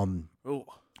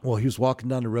 Well, he was walking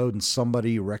down the road and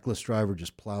somebody, a reckless driver,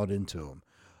 just plowed into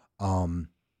him.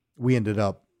 We ended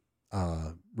up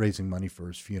raising money for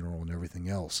his funeral and everything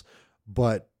else.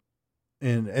 But,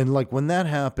 and like when that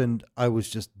happened, I was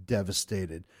just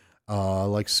devastated.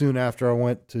 Like soon after I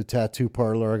went to tattoo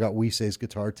parlor, I got We Say's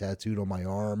guitar tattooed on my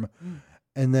arm.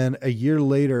 And then a year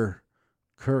later,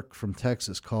 Kirk from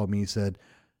Texas called me. He said,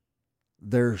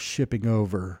 they're shipping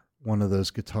over one of those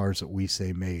guitars that We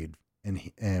Say made,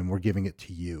 and we're giving it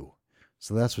to you.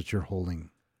 So that's what you're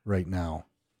holding right now.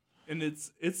 And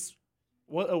it's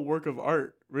what a work of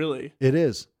art, really. It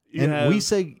is. We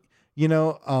say,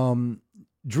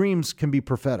 dreams can be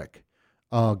prophetic.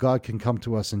 God can come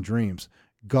to us in dreams.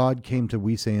 God came to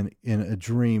We Say in a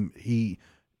dream. He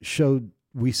showed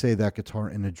We Say that guitar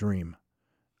in a dream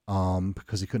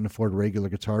because he couldn't afford a regular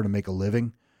guitar to make a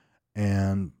living,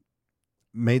 and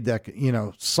made that,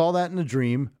 saw that in a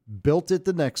dream, built it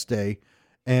the next day,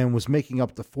 and was making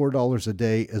up to $4 a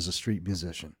day as a street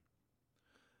musician.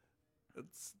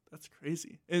 That's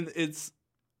crazy. And it's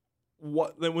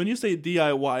when you say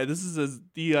DIY, this is as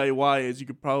DIY as you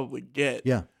could probably get.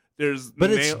 Yeah. It's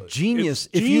genius.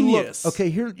 If you look,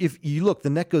 if you look, the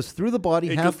neck goes through the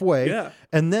body halfway,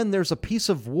 and then there's a piece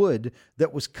of wood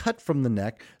that was cut from the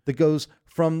neck that goes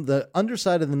from the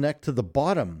underside of the neck to the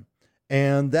bottom.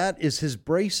 And that is his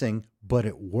bracing, but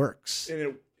it works.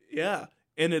 And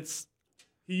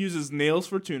he uses nails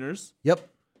for tuners. Yep.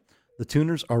 The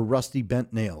tuners are rusty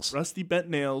bent nails.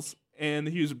 And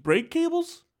he uses brake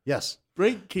cables? Yes.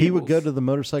 Brake cables. He would go to the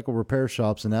motorcycle repair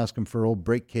shops and ask them for old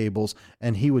brake cables,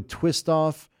 and he would twist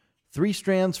off 3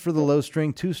 strands for the low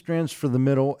string, 2 strands for the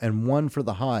middle, and 1 for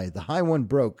the high. The high one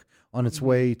broke on its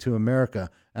way to America,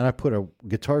 and I put a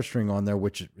guitar string on there,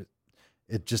 which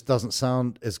it just doesn't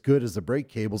sound as good as the brake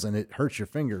cables, and it hurts your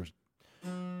fingers.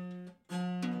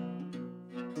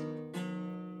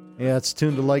 Yeah, it's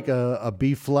tuned to like a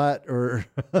B flat or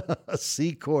a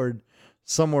C chord,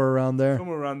 somewhere around there.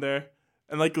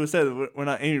 And like we said, we're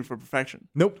not aiming for perfection.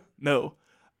 Nope. No.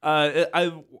 It's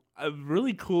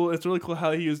really cool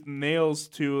how he used nails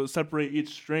to separate each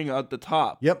string at the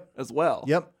top. Yep. As well.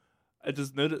 Yep. I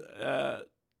just noticed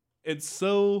it's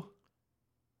so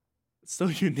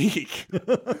unique.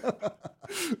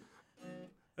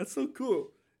 That's so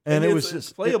cool. And it was it's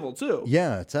just playable too.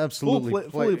 Yeah, it's absolutely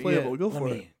fully playable. Yeah, Go for it.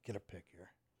 Let me get a pick here.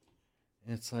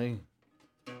 It's like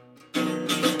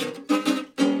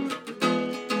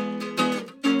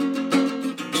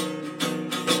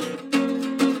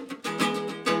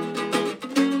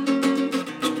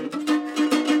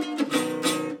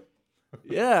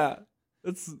yeah.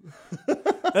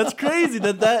 That's crazy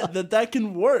that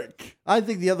can work. I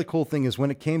think the other cool thing is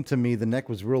when it came to me, the neck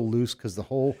was real loose because the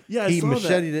whole he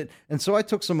macheted it, and so I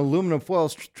took some aluminum foil. I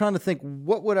was trying to think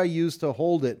what would I use to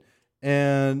hold it,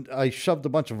 and I shoved a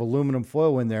bunch of aluminum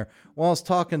foil in there. While I was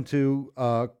talking to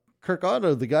Kirk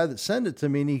Otto, the guy that sent it to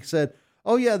me, and he said,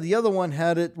 "Oh yeah, the other one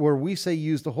had it where We Say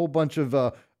used a whole bunch of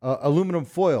aluminum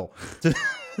foil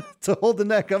to hold the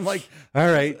neck." I'm like, all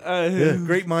right,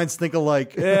 great minds think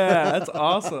alike. Yeah, that's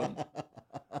awesome.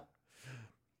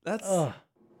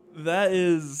 That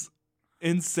is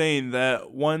insane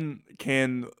that one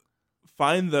can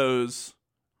find those,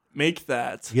 make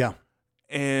that. Yeah.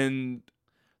 And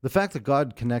the fact that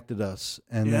God connected us,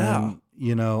 and Yeah.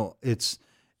 then it's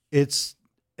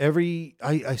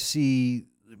I see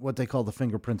what they call the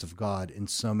fingerprints of God in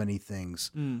so many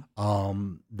things.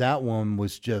 That one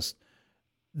was just,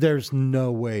 there's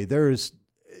no way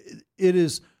it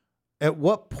is. At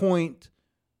what point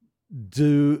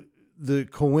do the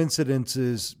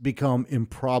coincidences become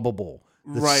improbable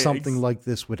that something like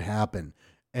this would happen?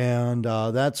 And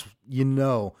that's,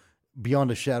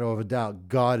 beyond a shadow of a doubt,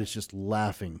 God is just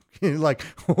laughing. Like,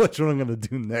 what's what I'm going to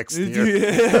do next here?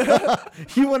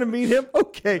 You want to meet him?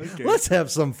 Okay, let's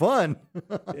have some fun.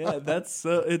 Yeah, that's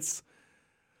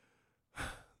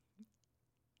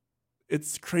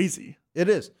it's crazy. It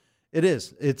is.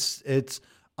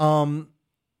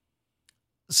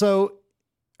 So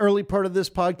early part of this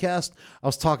podcast, I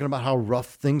was talking about how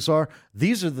rough things are.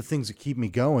 These are the things that keep me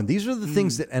going. These are the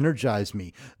things that energize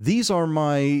me. These are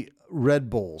my Red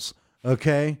Bulls,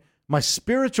 okay? My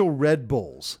spiritual Red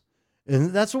Bulls.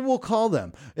 And that's what we'll call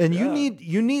them. And you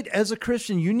need, as a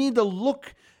Christian, you need to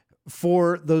look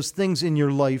for those things in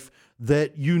your life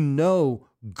that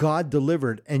God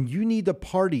delivered, and you need to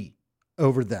party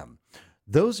over them.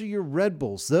 Those are your Red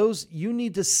Bulls. Those, you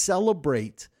need to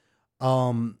celebrate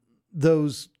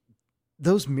those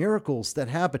miracles that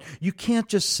happen. You can't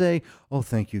just say, "Oh,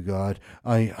 thank you, God.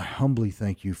 I humbly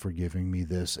thank you for giving me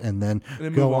this," and then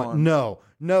go on.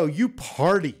 No, you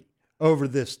party over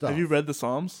this stuff. Have you read the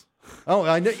Psalms? Oh,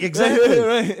 I know exactly.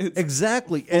 Right.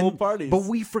 Exactly. Full parties. But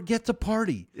we forget to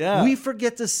party. Yeah. We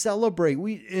forget to celebrate.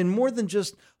 And more than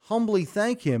just humbly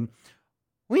thank him,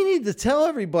 we need to tell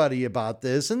everybody about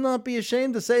this and not be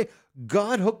ashamed to say,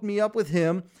 God hooked me up with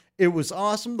him. It was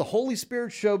awesome. The Holy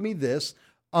Spirit showed me this.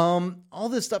 All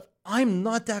this stuff. I'm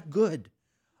not that good.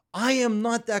 I am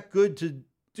not that good to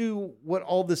do what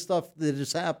all this stuff that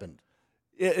has happened.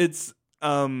 It's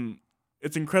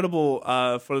incredible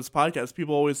for this podcast.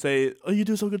 People always say, "Oh, you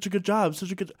do such a good job,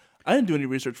 such a good." I didn't do any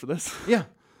research for this. Yeah,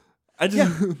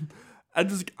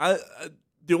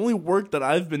 the only work that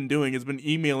I've been doing has been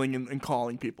emailing and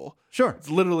calling people. Sure, it's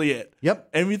literally it. Yep.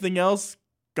 Everything else,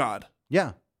 God.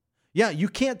 Yeah. You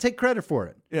can't take credit for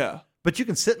it. Yeah, but you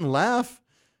can sit and laugh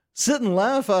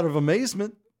out of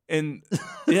amazement. And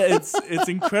yeah, it's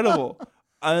incredible.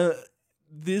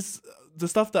 The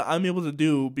stuff that I'm able to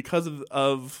do because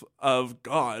of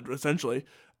God, essentially,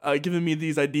 giving me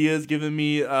these ideas, giving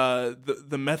me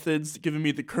the methods, giving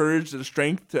me the courage, the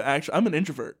strength to actually. I'm an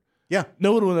introvert. Yeah,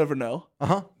 no one will ever know.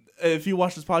 If you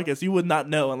watch this podcast, you would not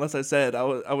know unless I said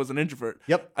I was an introvert.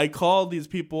 Yep. I call these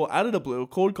people out of the blue,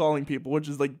 cold calling people, which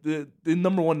is like the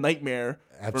number one nightmare.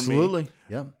 Absolutely. For me.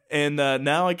 Yeah. And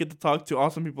now I get to talk to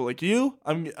awesome people like you.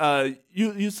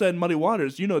 You said Muddy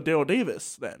Waters. You know Daryl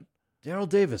Davis then. Daryl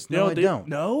Davis. No, I don't.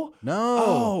 No?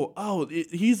 Oh,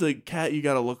 he's a cat you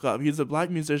got to look up. He's a black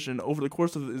musician. Over the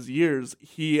course of his years,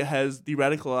 he has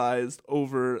de-radicalized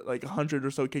over like 100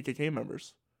 or so KKK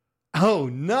members. Oh,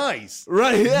 nice.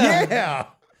 Right, yeah.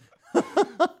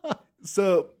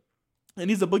 So, and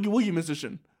he's a boogie-woogie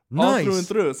musician. Nice. All through and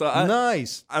through. So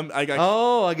nice. I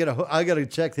gotta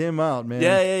check him out, man.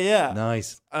 Yeah.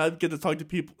 Nice. I get to talk to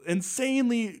people,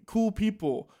 insanely cool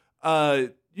people.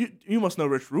 You must know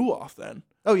Rich Ruoff then.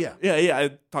 Oh, yeah. Yeah.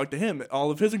 I talked to him.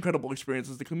 All of his incredible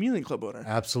experiences as the Chameleon Club owner.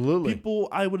 Absolutely. People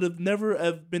I would have never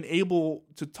have been able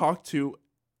to talk to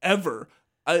ever.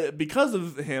 Because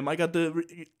of him, I got to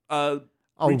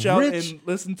reach out and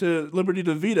listen to Liberty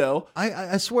DeVito.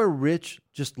 I swear Rich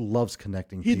just loves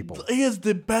connecting people. He is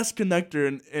the best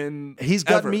connector in he's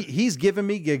got me. He's given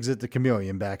me gigs at the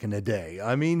Chameleon back in the day.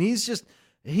 I mean, he's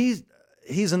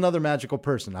another magical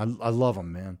person. I love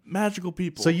him, man. Magical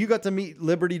people. So you got to meet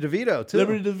Liberty DeVito too.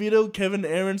 Liberty DeVito, Kevin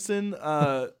Aronson,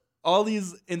 all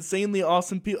these insanely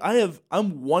awesome people.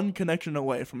 I'm one connection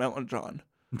away from Elton John.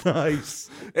 Nice.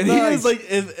 And he is like,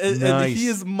 if he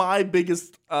is my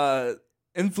biggest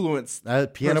influence.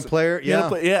 Piano player.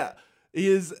 Yeah. He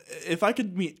is. If I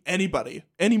could meet anybody,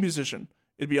 any musician,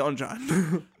 it'd be Elton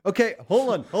John. Okay,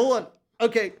 hold on.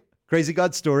 Okay, Crazy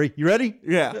God story. You ready?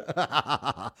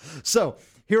 Yeah. So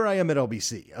here I am at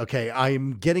LBC. Okay,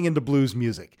 I'm getting into blues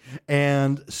music,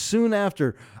 and soon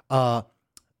after,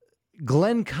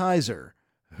 Glenn Kaiser,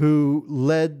 who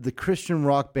led the Christian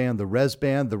rock band, the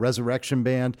Resurrection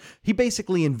Band. He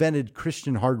basically invented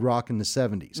Christian hard rock in the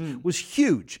 70s. Was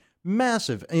huge,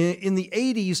 massive. In the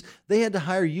 80s, they had to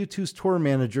hire U2's tour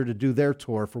manager to do their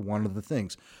tour for one of the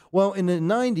things. Well, in the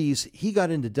 90s, he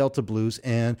got into Delta Blues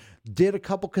and did a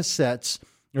couple cassettes,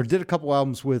 or did a couple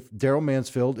albums with Daryl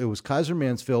Mansfield. It was Kaiser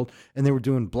Mansfield, and they were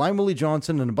doing Blind Willie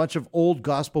Johnson and a bunch of old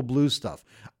gospel blues stuff.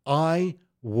 I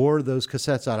wore those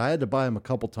cassettes out. I had to buy them a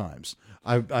couple times.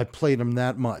 I played them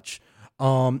that much.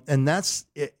 And that's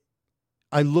it.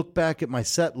 I look back at my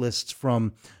set lists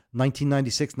from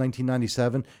 1996,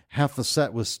 1997. Half the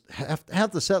set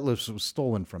list was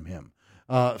stolen from him.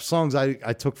 Songs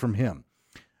I took from him.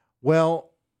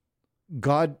 Well,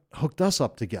 God hooked us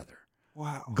up together.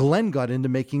 Wow. Glenn got into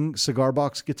making cigar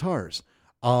box guitars.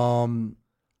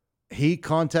 He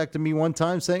contacted me one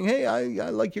time saying, hey, I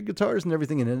like your guitars and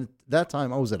everything. And at that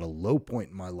time I was at a low point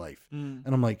in my life. And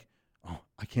I'm like, oh,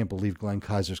 I can't believe Glenn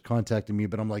Kaiser's contacting me,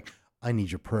 but I'm like, I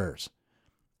need your prayers.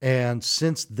 And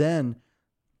since then,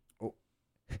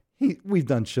 we've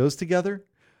done shows together.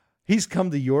 He's come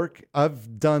to York.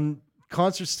 I've done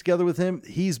concerts together with him.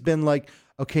 He's been like,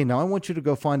 okay, now I want you to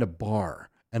go find a bar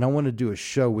and I want to do a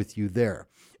show with you there.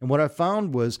 And what I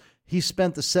found was he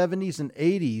spent the 70s and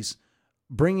 80s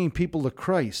bringing people to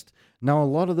Christ. Now, a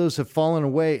lot of those have fallen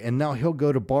away, and now he'll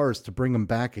go to bars to bring them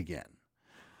back again.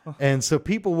 And so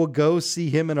people will go see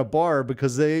him in a bar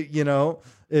because they,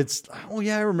 it's, oh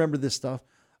yeah, I remember this stuff.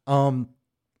 I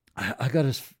got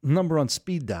his number on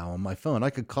speed dial on my phone. I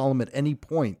could call him at any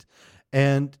point.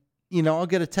 And, I'll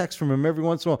get a text from him every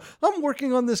once in a while. I'm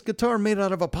working on this guitar made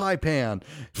out of a pie pan,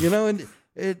 and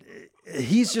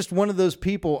he's just one of those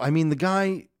people. I mean, the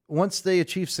guy, once they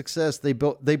achieved success, they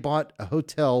bought a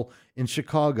hotel in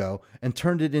Chicago and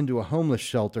turned it into a homeless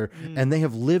shelter. And they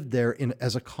have lived there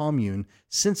as a commune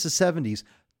since the 70s,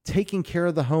 taking care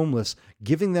of the homeless,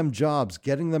 giving them jobs,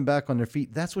 getting them back on their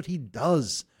feet. That's what he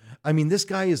does. I mean, this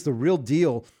guy is the real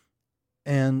deal.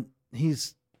 And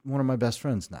he's one of my best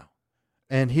friends now.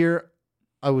 And here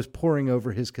I was poring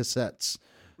over his cassettes.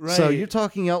 Right. So you're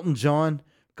talking Elton John.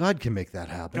 God can make that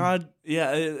happen. God,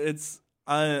 yeah,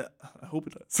 I hope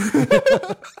it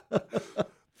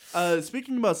does.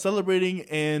 Speaking about celebrating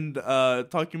and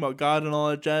talking about God and all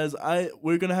that jazz,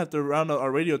 we're gonna have to round out our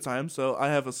radio time. So I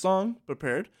have a song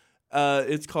prepared.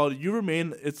 It's called "You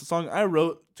Remain." It's a song I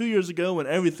wrote 2 years ago when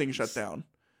everything shut down,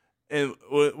 and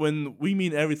when we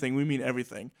mean everything, we mean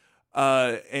everything.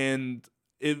 And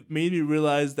it made me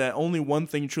realize that only one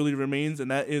thing truly remains, and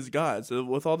that is God. So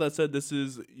with all that said, this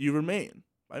is "You Remain"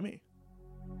 by me.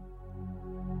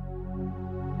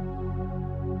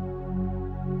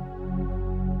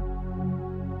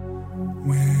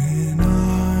 When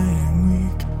I am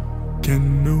weak,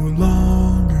 can no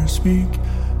longer speak,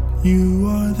 you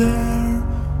are there,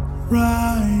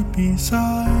 right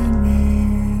beside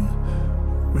me.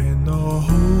 When all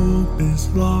hope is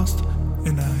lost,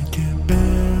 and I can't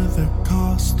bear the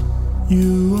cost,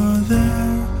 you are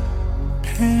there,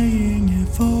 paying it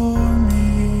for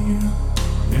me.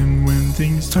 And when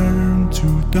things turn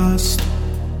to dust,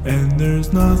 and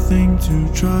there's nothing to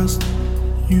trust,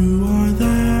 you are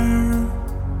there,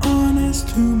 honest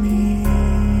to me.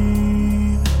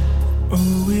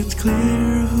 Oh, it's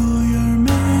clear who you're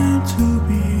meant to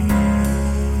be.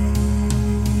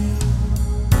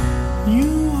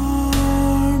 You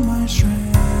are my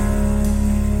strength.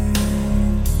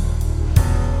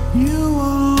 You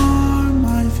are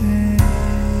my faith.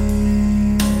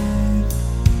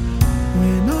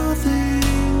 When all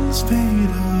things fade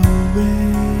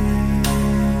away,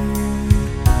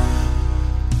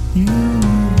 you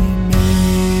remain.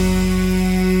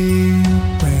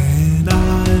 When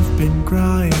I've been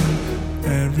crying,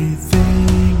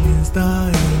 everything is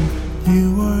dying,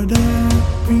 you are there,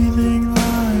 breathing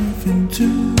life into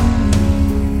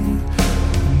me.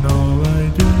 And all I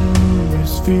do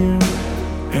is fear,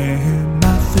 and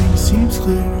nothing seems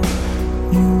clear.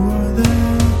 You are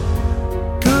there,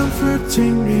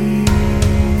 comforting me.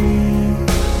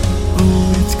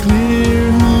 Oh, it's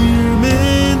clear who you're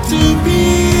meant to be.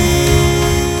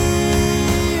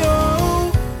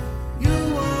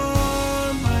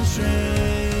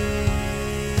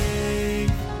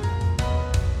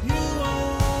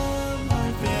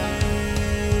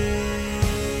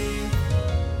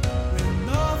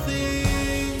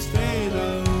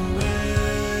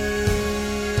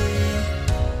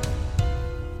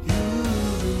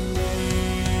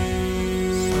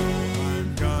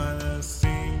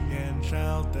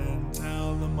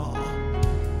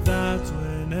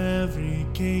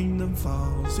 Kingdom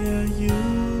falls, yeah, you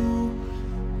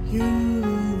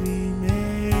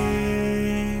remain.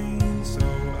 So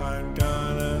I'm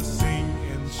gonna sing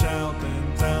and shout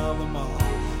and tell them all.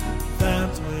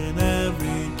 That's when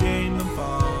every kingdom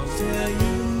falls, yeah,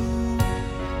 you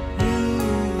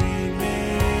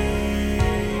remain.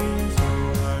 So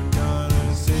I'm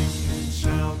gonna sing and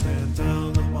shout and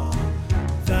tell them all.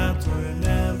 That's when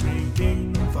every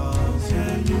kingdom falls,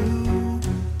 yeah, you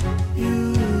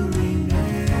remain.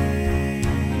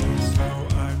 So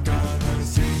I'm gonna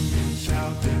sing and shout.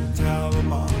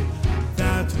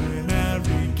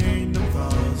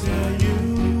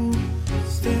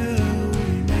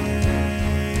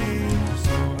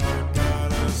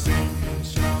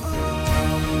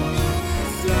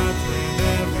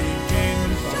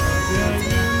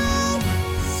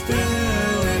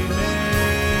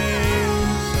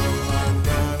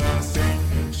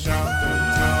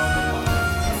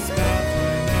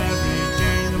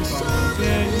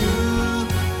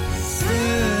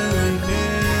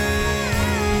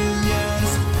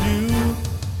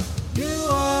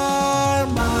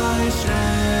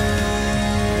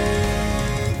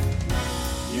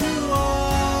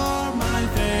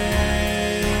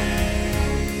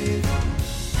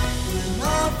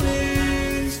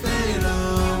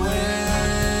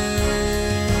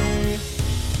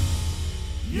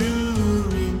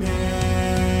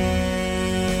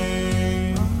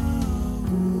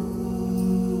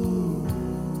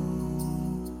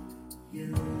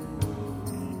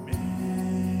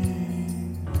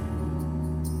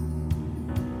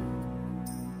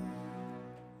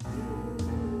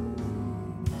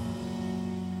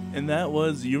 And that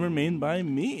was You Remain by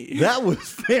Me. That was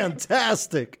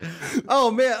fantastic.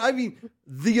 Oh man, I mean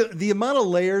the amount of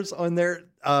layers on there,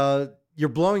 you're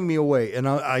blowing me away. And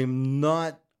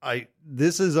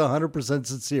this is 100%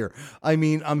 sincere. I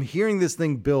mean, I'm hearing this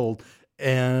thing build,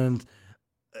 and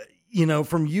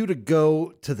from you to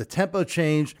go to the tempo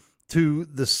change to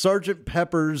the Sgt.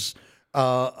 Pepper's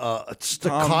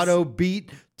staccato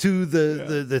beat to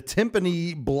the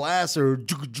timpani blast, or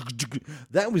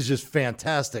that was just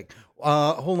fantastic.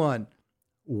 Hold on.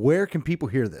 Where can people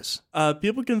hear this?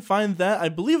 People can find that. I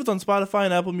believe it's on Spotify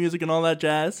and Apple Music and all that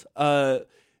jazz.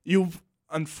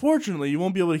 Unfortunately, you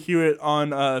won't be able to hear it on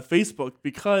Facebook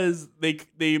because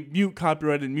they mute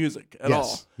copyrighted music at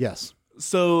all. Yes.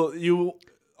 So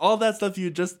all that stuff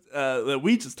that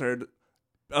we just heard,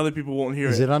 other people won't hear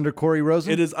it. Is it under Corey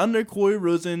Rosen? It is under Corey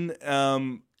Rosen.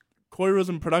 Corey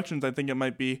Rosen Productions, I think it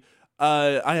might be.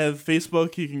 I have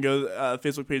Facebook. You can go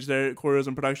Facebook page there, Corey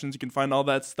Rosen Productions. You can find all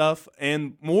that stuff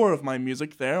and more of my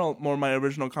music there, more of my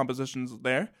original compositions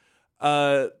there.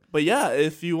 But yeah,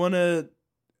 if you want to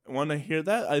hear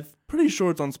that, I'm pretty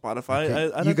sure it's on Spotify.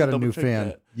 Okay. You got a new fan.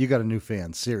 That. You got a new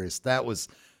fan. Serious. That was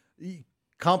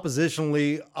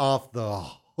compositionally off the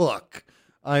hook.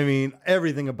 I mean,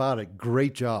 everything about it.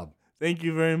 Great job. Thank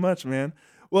you very much, man.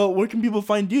 Well, where can people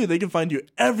find you? They can find you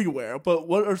everywhere. But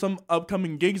what are some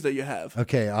upcoming gigs that you have?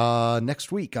 Okay,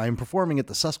 next week I am performing at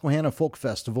the Susquehanna Folk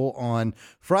Festival on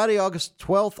Friday, August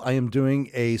 12th. I am doing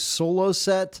a solo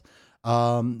set.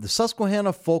 The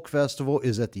Susquehanna Folk Festival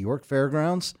is at the York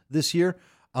Fairgrounds this year,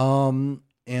 and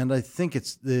I think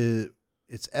it's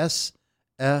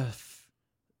SF.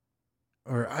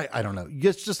 Or I don't know.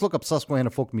 Just look up Susquehanna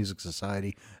Folk Music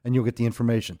Society and you'll get the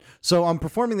information. So I'm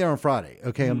performing there on Friday.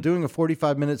 Okay, I'm doing a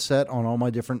 45-minute set on all my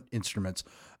different instruments.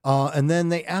 And then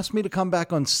they asked me to come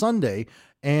back on Sunday,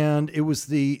 and it was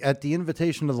at the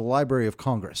invitation of the Library of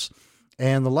Congress.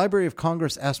 And the Library of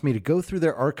Congress asked me to go through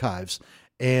their archives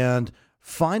and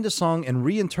find a song and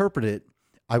reinterpret it.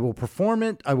 I will perform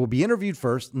it. I will be interviewed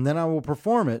first, and then I will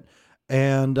perform it.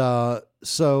 And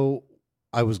so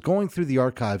I was going through the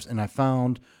archives, and I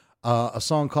found a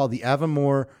song called The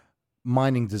Avamore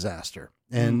Mining Disaster.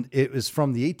 And it was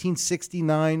from the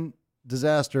 1869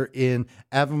 disaster in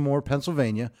Avamore,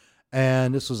 Pennsylvania.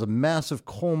 And this was a massive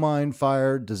coal mine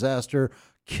fire disaster,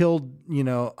 killed,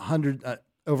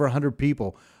 over 100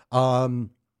 people.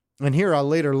 And here I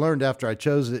later learned after I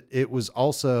chose it, it was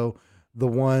also the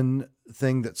one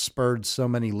thing that spurred so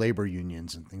many labor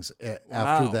unions and things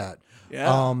after that.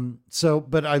 Yeah.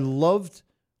 But I loved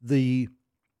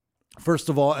first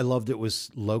of all, I loved it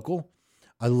was local.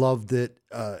 I loved it.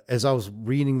 As I was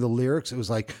reading the lyrics, it was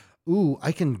like, ooh,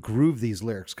 I can groove these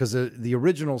lyrics. Cause the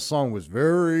original song was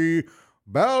very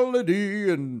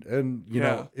ballady and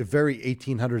a very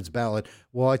 1800s ballad.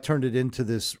 Well, I turned it into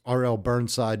this R.L.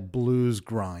 Burnside blues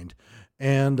grind.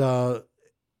 And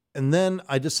then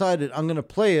I decided I'm going to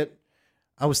play it.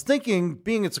 I was thinking,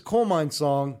 being it's a coal mine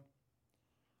song,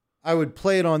 I would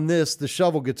play it on the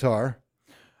shovel guitar.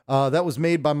 That was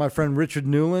made by my friend Richard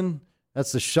Newland.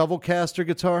 That's the Shovelcaster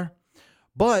guitar.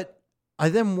 But I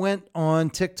then went on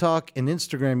TikTok and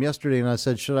Instagram yesterday, and I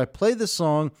said, should I play this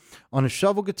song on a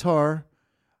shovel guitar?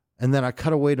 And then I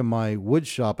cut away to my wood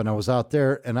shop, and I was out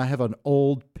there, and I have an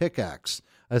old pickaxe.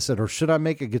 I said, or should I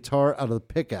make a guitar out of the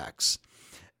pickaxe?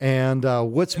 And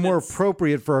what's more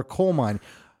appropriate for a coal mine?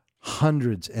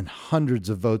 Hundreds and hundreds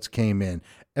of votes came in.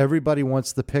 Everybody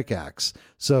wants the pickaxe.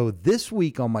 So this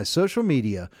week on my social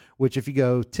media, which if you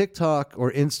go TikTok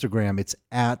or Instagram, it's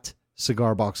at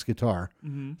Cigar Box Guitar.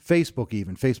 Facebook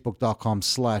even,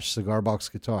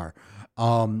 facebook.com/cigarboxguitar.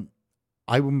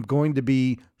 I'm going to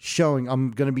be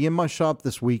I'm going to be in my shop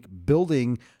this week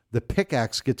building the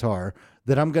pickaxe guitar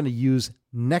that I'm going to use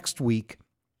next week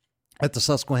at the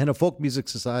Susquehanna Folk Music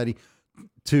Society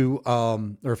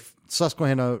or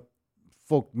Susquehanna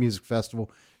Folk Music Festival,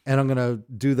 and I'm going to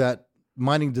do that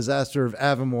Mining Disaster of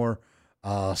Avamore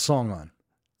song on.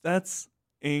 That's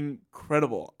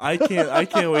incredible. I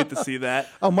can't wait to see that.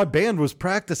 Oh, my band was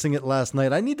practicing it last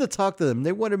night. I need to talk to them.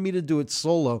 They wanted me to do it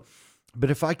solo. But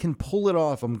if I can pull it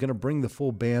off, I'm going to bring the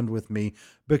full band with me,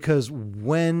 because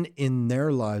when in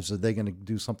their lives are they going to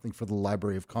do something for the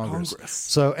Library of Congress?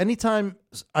 So anytime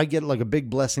I get like a big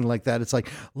blessing like that, it's like,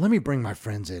 let me bring my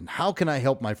friends in. How can I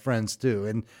help my friends too?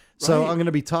 And so I'm going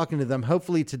to be talking to them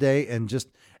hopefully today and just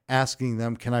asking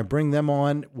them, can I bring them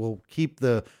on? We'll keep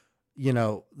the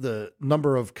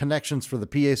number of connections for the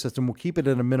PA system. We'll keep it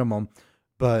at a minimum,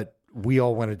 but we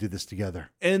all want to do this together.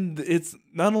 And it's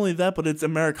not only that, but it's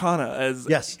Americana as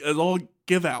all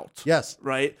give out. Yes.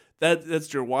 Right?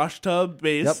 That's your wash tub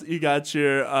bass. Yep. You got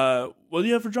your what do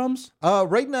you have for drums?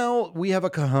 Right now we have a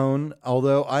Cajon,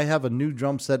 although I have a new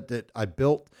drum set that I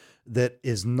built that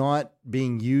is not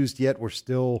being used yet. We're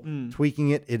still tweaking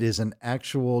it. It is an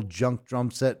actual junk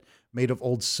drum set made of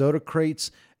old soda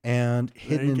crates, and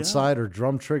hidden inside are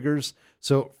drum triggers.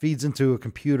 So it feeds into a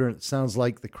computer and it sounds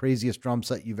like the craziest drum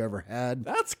set you've ever had.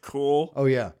 That's cool. Oh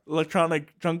yeah.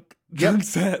 Electronic junk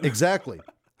set. Exactly.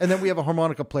 And then we have a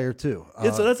harmonica player too.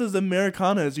 So that's as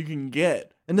Americana as you can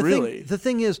get. And really. the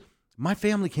thing is, my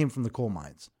family came from the coal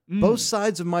mines. Both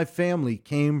sides of my family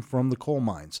came from the coal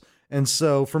mines. And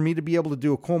so for me to be able to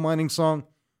do a coal mining song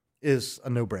is a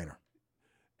no-brainer.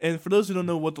 And for those who don't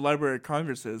know what the Library of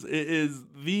Congress is, it is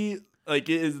the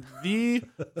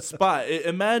spot.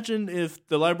 Imagine if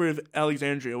the Library of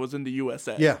Alexandria was in the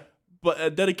USA. Yeah.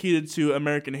 But dedicated to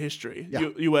American history, Yeah.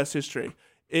 U.S. history.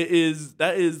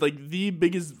 That is like the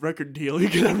biggest record deal you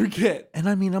could ever get. And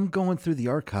I mean, I'm going through the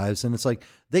archives and it's like,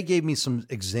 they gave me some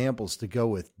examples to go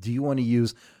with. Do you want to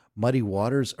use Muddy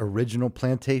Waters' original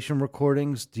plantation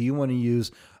recordings? Do you want to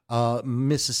use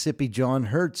Mississippi John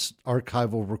Hurt's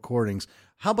archival recordings?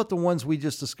 How about the ones we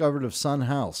just discovered of Son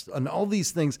House and all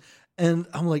these things? And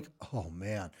I'm like, oh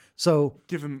man. So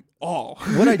Give him all.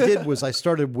 what I did was I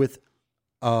started with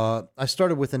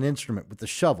an instrument with the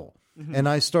shovel. And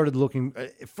I started looking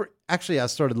I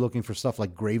started looking for stuff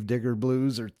like Gravedigger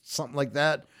Blues or something like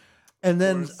that. And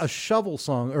then a shovel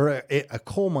song or a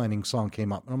coal mining song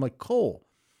came up. And I'm like, coal.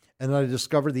 And then I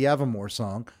discovered the Avamore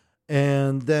song.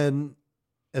 And then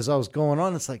as I was going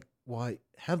on, it's like, well, I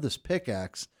have this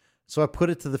pickaxe. So I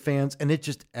put it to the fans and it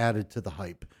just added to the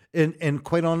hype. And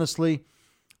quite honestly,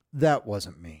 that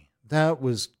wasn't me. That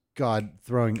was God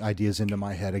throwing ideas into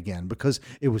my head again because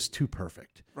it was too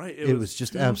perfect. Right. It was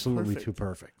just absolutely perfect. too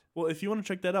perfect. Well, if you want to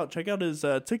check that out, check out his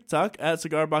TikTok at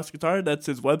Cigar Box Guitar. That's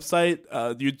his website,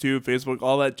 YouTube, Facebook,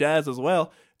 all that jazz as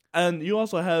well. And you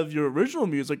also have your original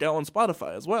music out on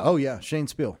Spotify as well. Oh, yeah. Shane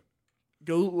Spiel.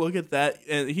 Go look at that.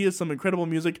 And he has some incredible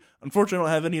music. Unfortunately,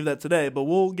 I don't have any of that today, but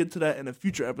we'll get to that in a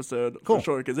future episode for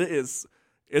sure because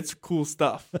it's cool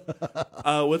stuff.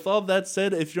 With all that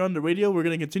said, if you're on the radio, we're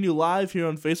going to continue live here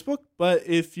on Facebook. But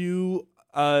if you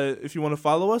want to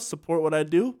follow us, support what I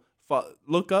do,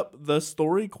 look up The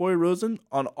Story, Corey Rosen,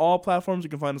 on all platforms. You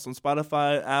can find us on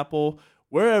Spotify, Apple,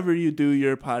 wherever you do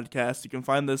your podcast. You can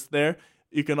find us there.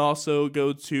 You can also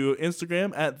go to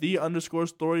Instagram at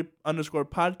 _story_podcast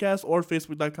or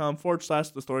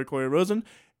facebook.com/The Story Corey Rosen.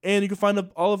 And you can find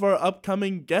all of our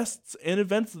upcoming guests and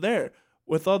events there.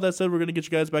 With all that said, we're going to get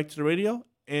you guys back to the radio,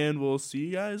 and we'll see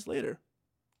you guys later.